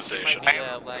the optimization. Might be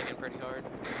lagging pretty hard.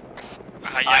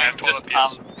 Yeah, I am just,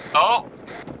 oh!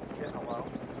 Hello?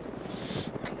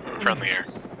 Friendly air.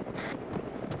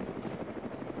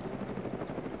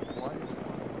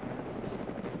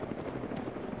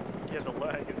 Yeah, the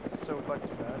lag is so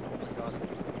fucking bad. Oh my god.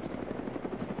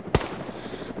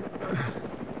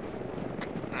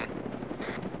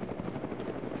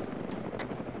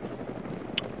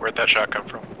 Where'd that shot come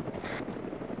from?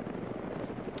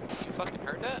 You fucking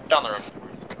heard that? Down the road.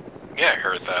 Yeah, I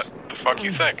heard that. The fuck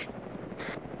you think?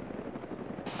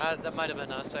 That might have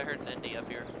been us. I heard an ND up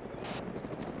here.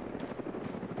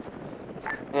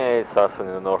 Yeah, it's us in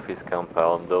the northeast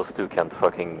compound. Those two can't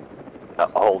fucking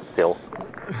hold still.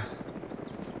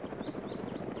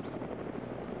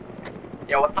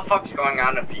 Yeah, what the fuck's going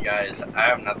on with you guys? I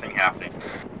have nothing happening.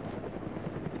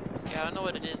 Yeah, I don't know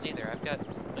what it is either. I've got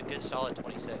a good solid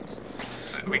 26.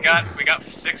 We got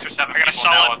 6 or 7 I got a people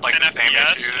now solid with like 10 the same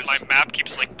FPS, issues. and my map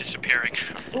keeps like disappearing.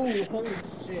 Oh, holy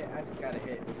shit, I just got a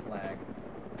hit with lag.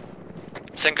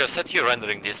 Senko, set your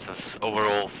rendering distance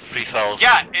overall 3000.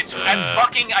 Yeah, it's at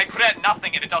fucking, I put it at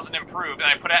nothing and it doesn't improve, and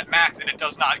I put it at max and it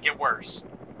does not get worse.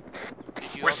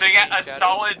 We're sitting at a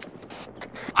solid,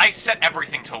 I set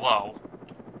everything to low.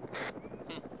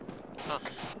 Huh.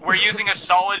 We're using a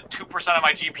solid 2% of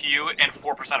my GPU and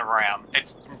 4% of RAM.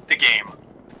 It's the game.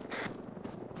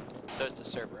 So it's the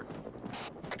server.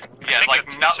 Yeah, like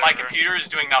my computer is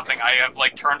doing nothing. I have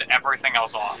like turned everything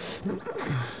else off.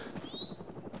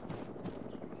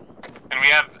 And we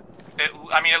have,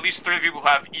 I mean, at least 3 people who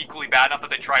have equally bad enough that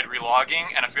they tried relogging,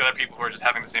 and a few other people who are just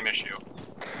having the same issue.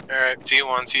 Alright,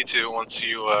 T1, T2, once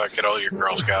you get all your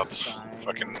Girl Scouts,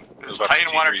 fucking...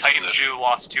 Titan 1 or Titan 2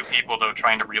 lost 2 people though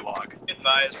trying to relog.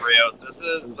 Advise Rios, this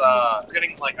is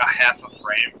getting like a half a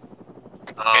frame.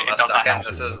 It does not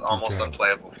happen. This is almost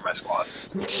unplayable for my squad.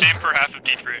 Same for half of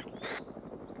D3.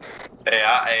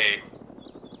 Hey,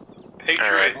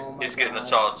 Patriot is getting a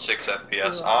solid 6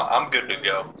 FPS. I'm good to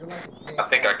go. I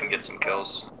think I can get some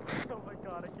kills.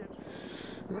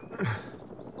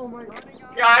 Oh my god.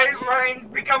 Guys, Ryan's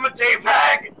become a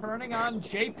JPEG! Turning on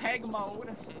JPEG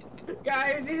mode.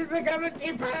 Guys, he's become a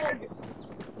JPEG!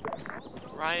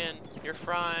 Ryan, you're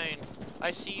fine.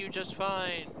 I see you just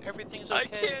fine. Everything's okay. I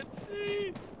can't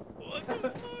see. What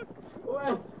the fuck?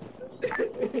 What?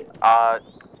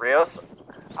 Rios,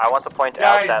 I want to point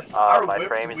out that my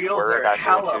frames were not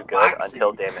doing too good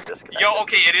until Damon disconnected. Yo,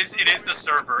 okay, it is the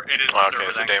server. It is the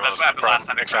server. so That's what happened last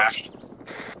time it crashed.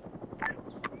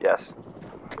 Yes.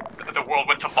 The world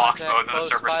went to box mode and the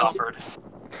server suffered.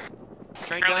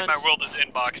 Apparently my world is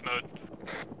in box mode.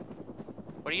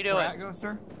 What are you doing?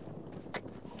 Ghoster?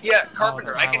 Yeah,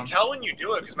 Carpenter, I can tell when you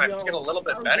do it because my phone's getting a little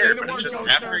bit better, but it's just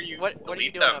after you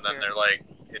delete them, then they're like,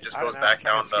 it just goes back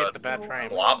down to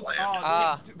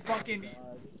blobland. Fucking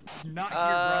not here,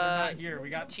 brother, not here. We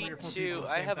got T2,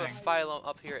 I have a phylum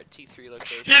up here at T3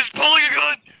 location. He's pulling a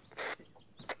gun!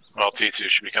 Well, T2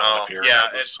 should be coming up here. Yeah,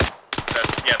 that's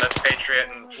Patriot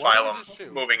and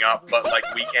Phylum moving up, but like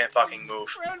we can't fucking move.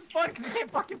 We're having fun because we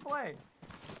can't fucking play.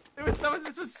 This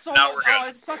was so Now much. we're good. Oh,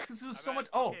 it sucks. This was so much.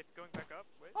 Oh. Going back up.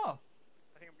 Wait. Oh.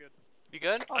 I think I'm good. You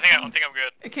good? I think I'm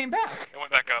good. It came back. It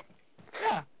went back up.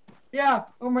 Yeah. Yeah,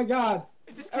 oh my god.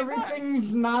 It just came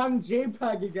Everything's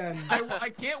non-JPEG again. I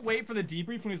can't wait for the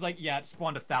debrief when he's like, yeah, it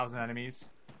spawned 1,000 enemies.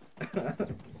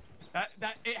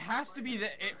 That it has to be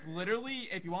that it literally,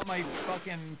 if you want my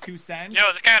fucking 2 cents.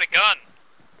 Yo, this guy had a gun.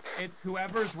 It's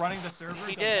whoever's running the server.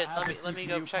 He did. Let me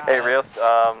go check. Hey, Rios,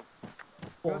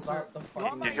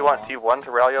 Did you want T1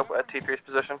 to rally up at T3's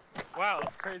position? Wow,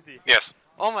 that's crazy. Yes.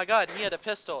 Oh my god, he had a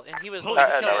pistol and he was Holy going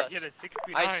to shit, kill he us. had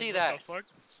a 6x9, I see what that. the fuck?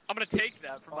 I'm gonna take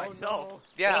that for myself. No.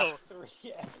 Yeah.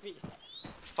 Whoa.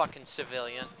 Fucking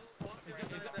civilian. Is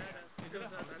it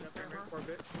a server?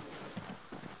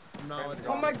 No,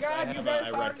 oh my god, you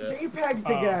guys are JPEGs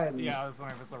again! Yeah, I was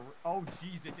wondering if it's a... Oh,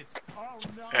 Jesus, it's... Oh,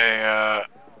 no! Hey,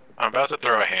 I'm about to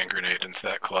throw a hand grenade into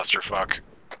that clusterfuck.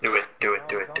 Do it.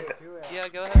 Yeah,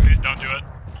 go ahead. Please don't do it.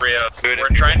 Rios, we're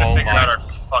trying to figure out our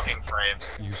fucking frames.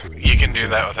 You can do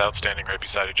that without standing right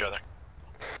beside each other.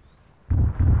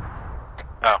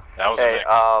 Oh, that was a Hey,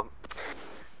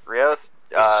 Rios,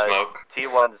 Smoke.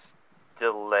 T1's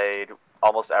delayed.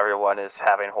 Almost everyone is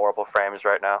having horrible frames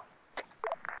right now.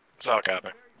 It's all copy.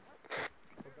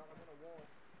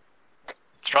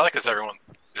 It's probably because everyone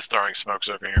is throwing smokes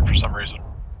over here for some reason.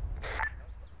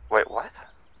 Wait, what?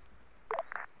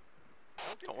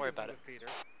 Don't worry about it.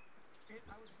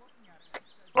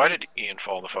 Why did Ian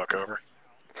fall the fuck over?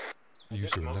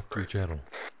 User left your channel.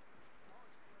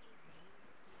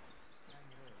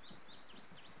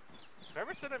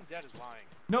 Whoever said I'm dead is lying.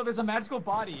 No, there's a magical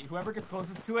body. Whoever gets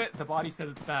closest to it, the body says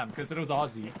it's them, because it was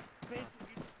Aussie.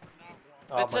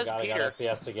 It says Peter.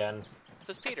 FPS again. It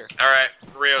says Peter. Alright,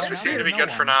 Rios, we seem to be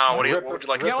good for now. What would you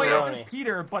like to do? Yeah, it says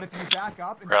Peter, but if you back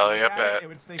up and Rally look up at at it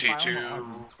would say T2.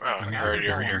 Aussie. Oh, you're already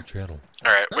over here.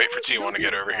 Alright, wait for T1 to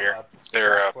get over here.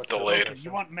 They're delayed.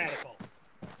 You want medical.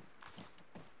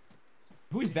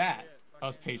 Who's that? Oh,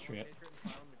 it's Patriot.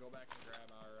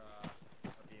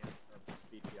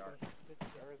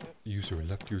 User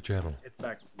left your channel. It's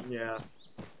back. Yeah.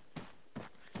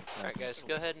 Alright guys,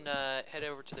 go ahead and head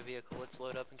over to the vehicle. Let's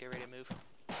load up and get ready to move.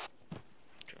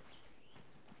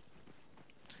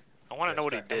 I want to know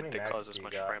what he did to cause this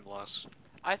much frame loss.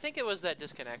 I think it was that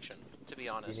disconnection, to be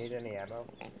honest. Do you need any ammo?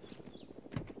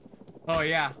 Oh,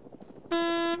 yeah.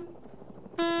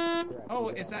 Oh,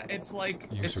 it's like...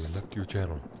 User left your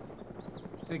channel.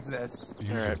 It exists.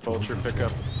 Alright, Vulture, pick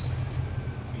up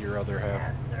your other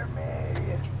half.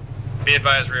 Be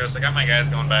advised, Rios, I got my guys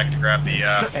going back to grab the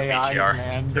It's the AIs, BTR.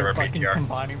 man. They're fucking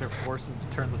combining their forces to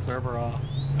turn the server off.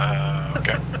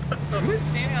 Okay. Who's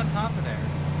standing on top of there?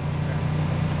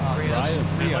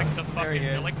 Rios. There he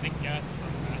is.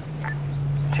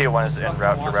 T1 is en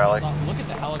route to rally. Look at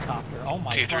the helicopter. Oh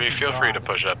my T3, feel free to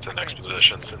push up to the next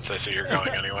position since I see you're going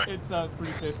anyway. It's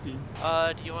 350.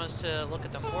 Do you want us to look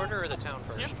at the mortar or the town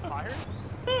first?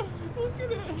 Look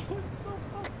at it. It's so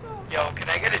fucked up. Yo, can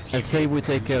I get a TV? I'd say we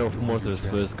take care of mortars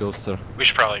first, Ghoster. We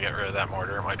should probably get rid of that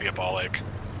mortar. It might be a ball ache.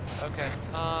 Okay.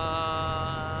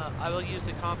 I will use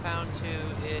the compound to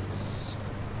its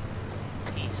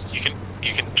east. You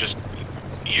can just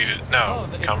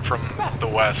come from the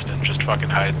west and just fucking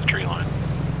hide in the tree line.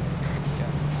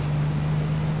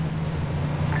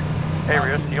 Hey,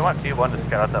 Rios, do you want T1 to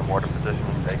scout that mortar position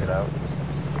and take it out?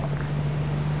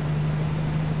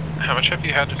 How much have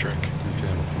you had to drink?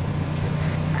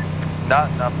 Not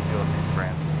enough to deal with these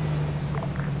frames.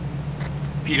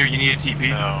 Peter, you need a TP?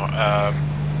 No,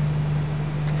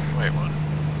 wait one.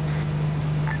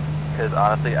 because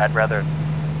honestly, I'd rather,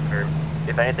 or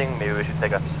if anything, maybe we should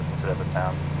take us instead of the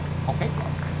town. Okay.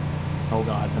 Oh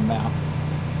god, the map.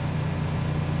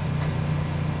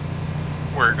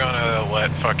 We're gonna let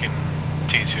fucking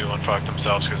T2 unfuck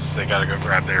themselves because they gotta go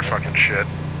grab their fucking shit.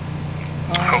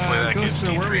 Hopefully that gives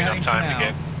T3 enough time to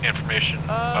get information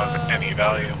of any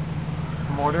value.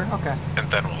 Mortar? Okay.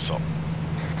 And then we'll assault.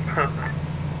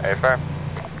 Hey, fair.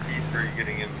 T3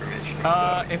 getting information.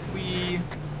 If we...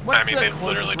 What's they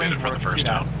literally did it for the first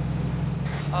town.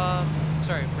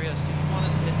 Sorry, Rios, do you want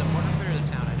us to hit the mortar pit or the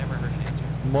town? I never heard an answer.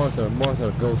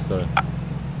 Mortar, ghoster.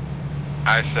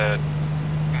 I said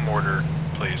mortar,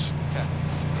 please. Okay.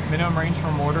 Minimum range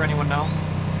for mortar, anyone know?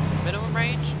 Minimum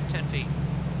range, 10 feet.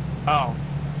 Oh.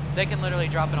 They can literally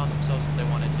drop it on themselves if they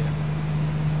wanted to.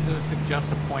 I would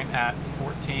suggest a point at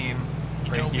 14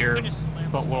 right here,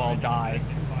 but we'll all die.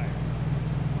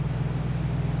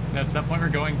 That's that point we're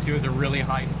going to is a really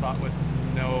high spot with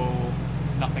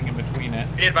nothing in between it.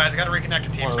 Be advised, I gotta reconnect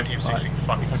to teams. My team's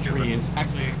fucking stupid. Trees.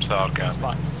 Actually, there's a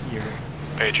spot here.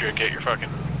 Patriot, get your fucking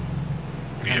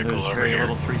vehicle there's over very here.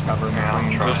 little tree cover in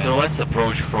between. So let's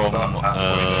approach from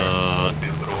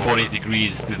 40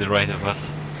 degrees to the right of us.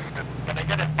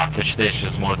 The stage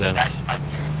is more dense.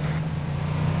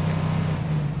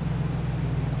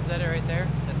 Is that it right there?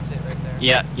 That's it right there.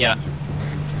 Yeah.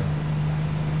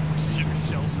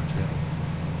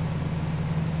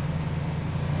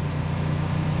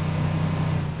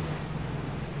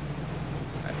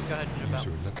 Alright, go ahead and jump out.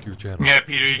 User left your channel. Yeah,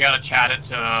 Peter, you gotta chat it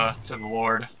to the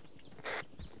Lord.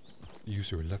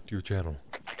 User left your channel.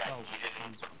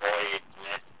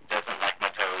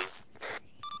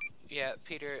 Yeah,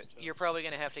 Peter, you're probably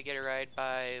gonna have to get a ride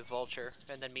by Vulture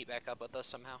and then meet back up with us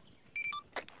somehow.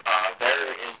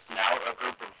 There is now a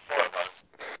group of 4 of us.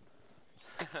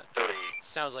 3.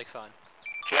 Sounds like fun.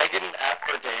 Can I get an F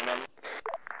for Damon?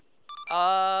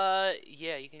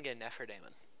 Yeah, you can get an F for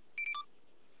Damon.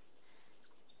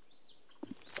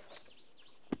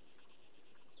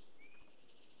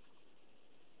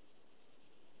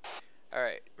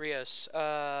 Alright, Rios,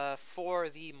 for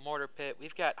the mortar pit,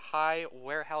 we've got high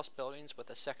warehouse buildings with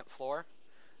a second floor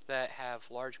that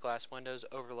have large glass windows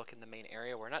overlooking the main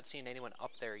area. We're not seeing anyone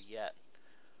up there yet,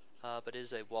 but it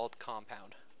is a walled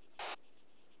compound.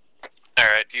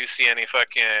 Alright, do you see any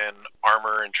fucking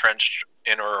armor entrenched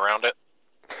in or around it?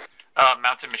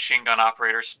 Mounted machine gun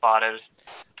operator spotted.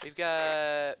 We've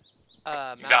got,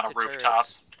 he's on a rooftop.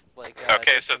 Like,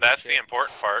 okay, so that's the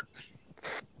important part.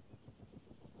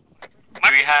 Do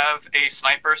we have a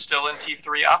sniper still in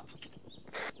T3 up?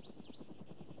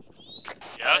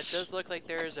 Yes. It does look like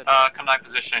there's a come to my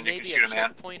position and you can shoot a man.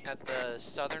 Checkpoint at the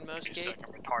southernmost gate.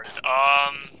 I'm retarded.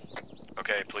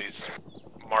 Okay, please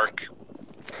mark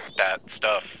that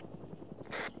stuff.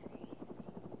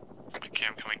 Okay,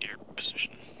 I'm coming to your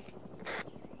position.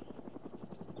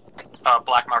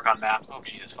 Black mark on map. Oh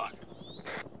Jesus fuck.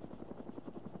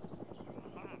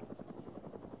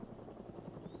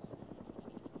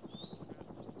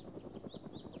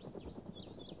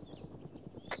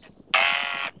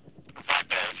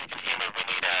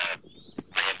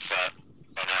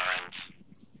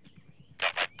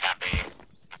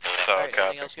 Alright,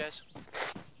 anything else, guys?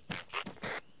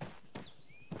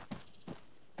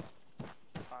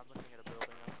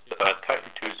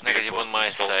 Negative on my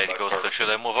side, Ghost. Should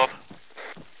I move up?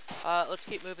 Let's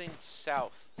keep moving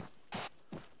south.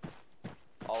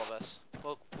 All of us.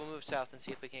 We'll move south and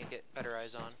see if we can't get better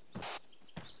eyes on.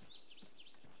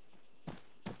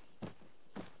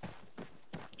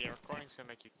 Yeah, recording's gonna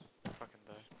make you fucking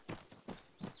die.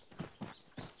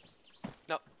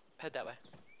 No, head that way.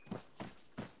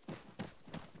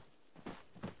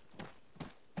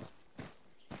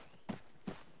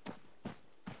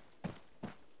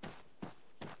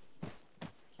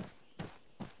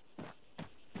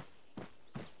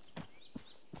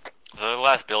 The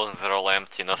last buildings are all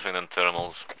empty, nothing in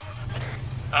terminals.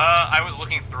 I was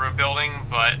looking through a building,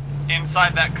 but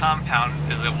inside that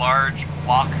compound is a large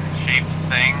block-shaped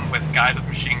thing with guys with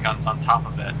machine guns on top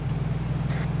of it.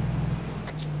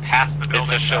 It's past the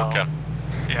building. It's a Shilka.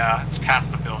 Yeah, it's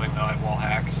past the building though at wall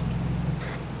hacks.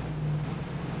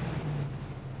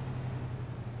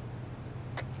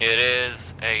 It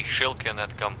is a Shilka in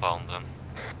that compound then.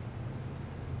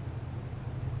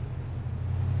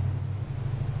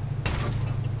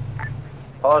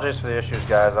 Apologies for the issues,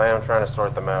 guys. I am trying to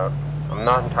sort them out. I'm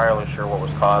not entirely sure what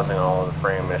was causing all of the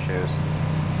frame issues.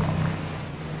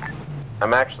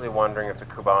 I'm actually wondering if the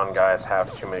Kuban guys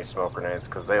have too many smoke grenades,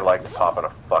 because they like to pop in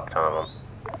a fuck ton of them.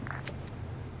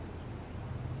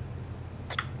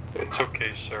 It's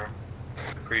okay, sir.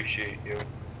 Appreciate you.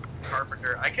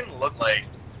 Carpenter, I can look like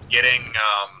getting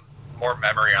more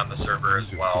memory on the server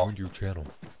as User well. joined your channel.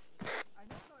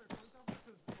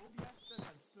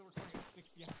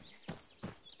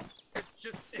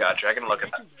 Gotcha, I can look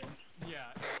at that. Yeah,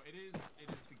 no, it is the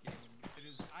game. It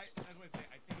is, as I say,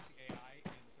 I think it's the AI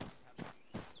and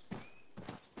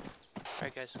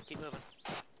Alright guys, keep moving.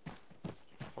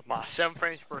 With my 7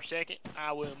 frames per second,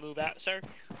 I will move out, sir.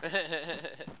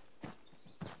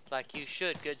 Like you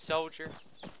should, good soldier.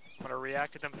 I'm gonna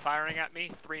react to them firing at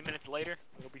me 3 minutes later.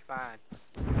 It'll be fine.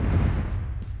 Oh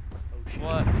shit.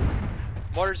 What?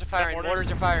 Mortars are firing,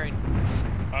 mortars are firing.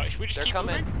 Should we just They're keep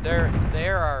coming. moving? They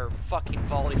are fucking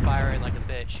volley firing like a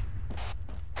bitch.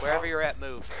 Wherever you're at,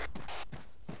 move.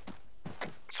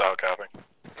 Solid copy.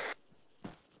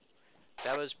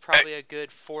 That was probably a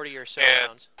good 40 or so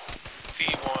rounds.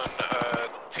 T1,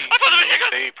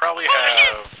 T2, they probably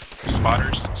have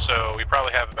spotters, so we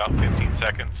probably have about 15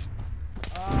 seconds.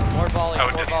 More volleys,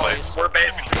 more volleys. We're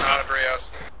basically out of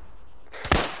Rios.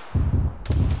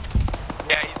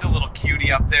 Yeah, he's a little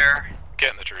cutie up there.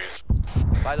 Get in the trees.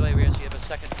 By the way, Rios, you have a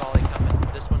second volley coming.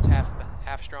 This one's half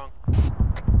strong.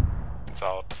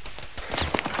 Solid.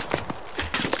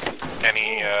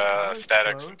 Any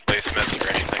statics and placements or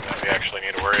anything that we actually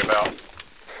need to worry about?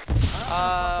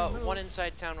 One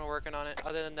inside town, we're working on it.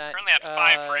 Other than that, Currently at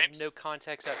 5 frames. no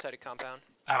context outside of compound.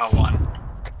 I have a 1.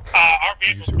 Our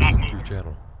vehicle's User not joined moving. your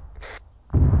channel.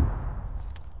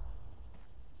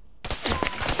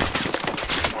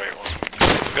 Wait, one.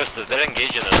 Augustus, they're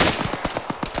engaging us.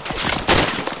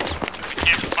 I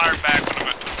can't fire back when I'm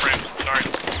at 2 frames, sorry.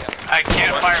 I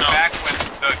can't fire back when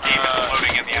the game is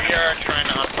loading in the We are trying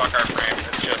to unfuck our frames,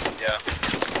 it's just, yeah.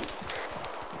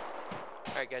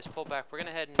 Alright guys, pull back. We're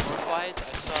gonna head northwise.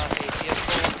 I saw a vehicle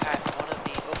at one of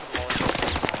the open wall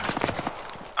areas.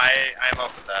 I'm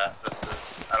up with that. This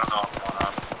is, I don't know what's going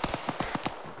on.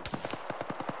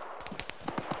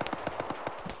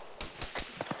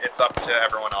 It's up to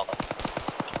everyone else.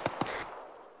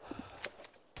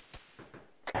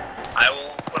 I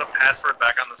will put a password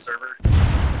back on the server.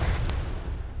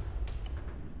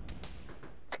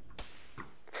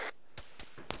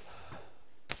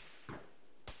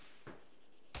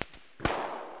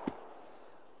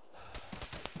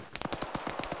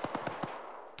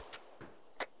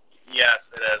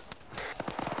 Yes, it is.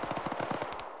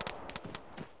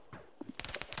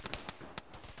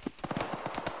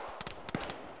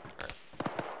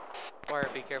 Wire,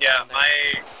 be careful. Yeah,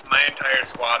 my entire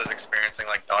squad is experiencing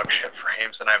like dog shit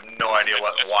frames, and I have no idea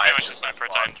why it's just my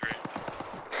squad.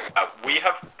 We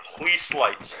have police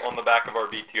lights on the back of our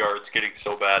BTR. It's getting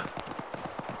so bad.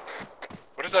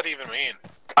 What does that even mean?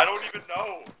 I don't even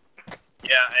know.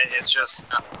 Yeah, it's just.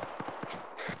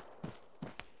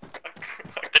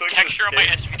 The texture on my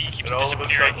SVD keeps and all of a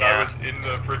disappearing. sudden, I was in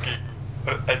the freaking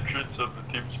entrance of the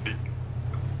TeamSpeak.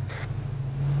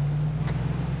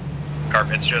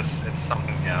 Carp, it's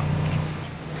something, yeah.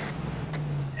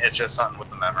 It's just something with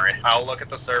the memory. I'll look at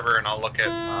the server and I'll look at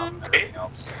everything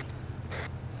else.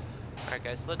 Alright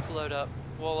guys, let's load up.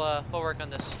 We'll work on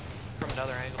this from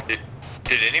another angle.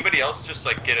 Did anybody else just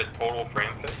like get a total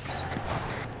frame fix?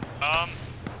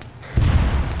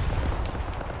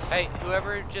 Hey,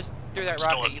 whoever just threw that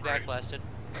rocket, you backblasted.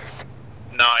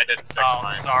 No, I didn't fix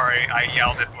mine. Sorry, I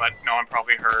yelled it, but no one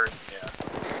probably heard. Yeah.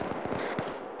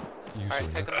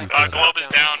 Alright, pick up Globe is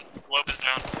down. Globe is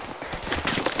down.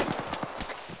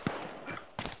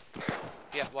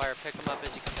 Yeah, Wire, pick him up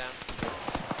as you come down.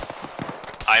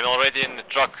 I'm already in the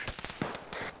truck.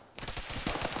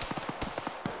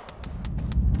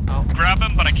 Oh, grab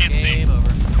him, but I can't see. Game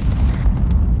over.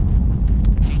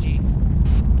 GG.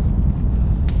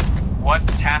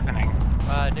 What's happening?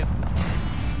 Nuke.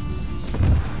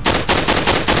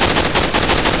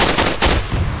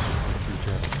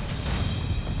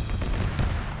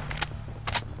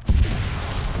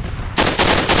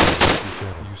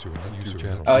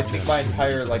 I think my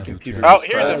entire like computer. Oh,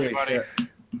 here's everybody.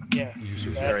 Yeah.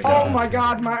 Oh my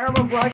god, my ARMA3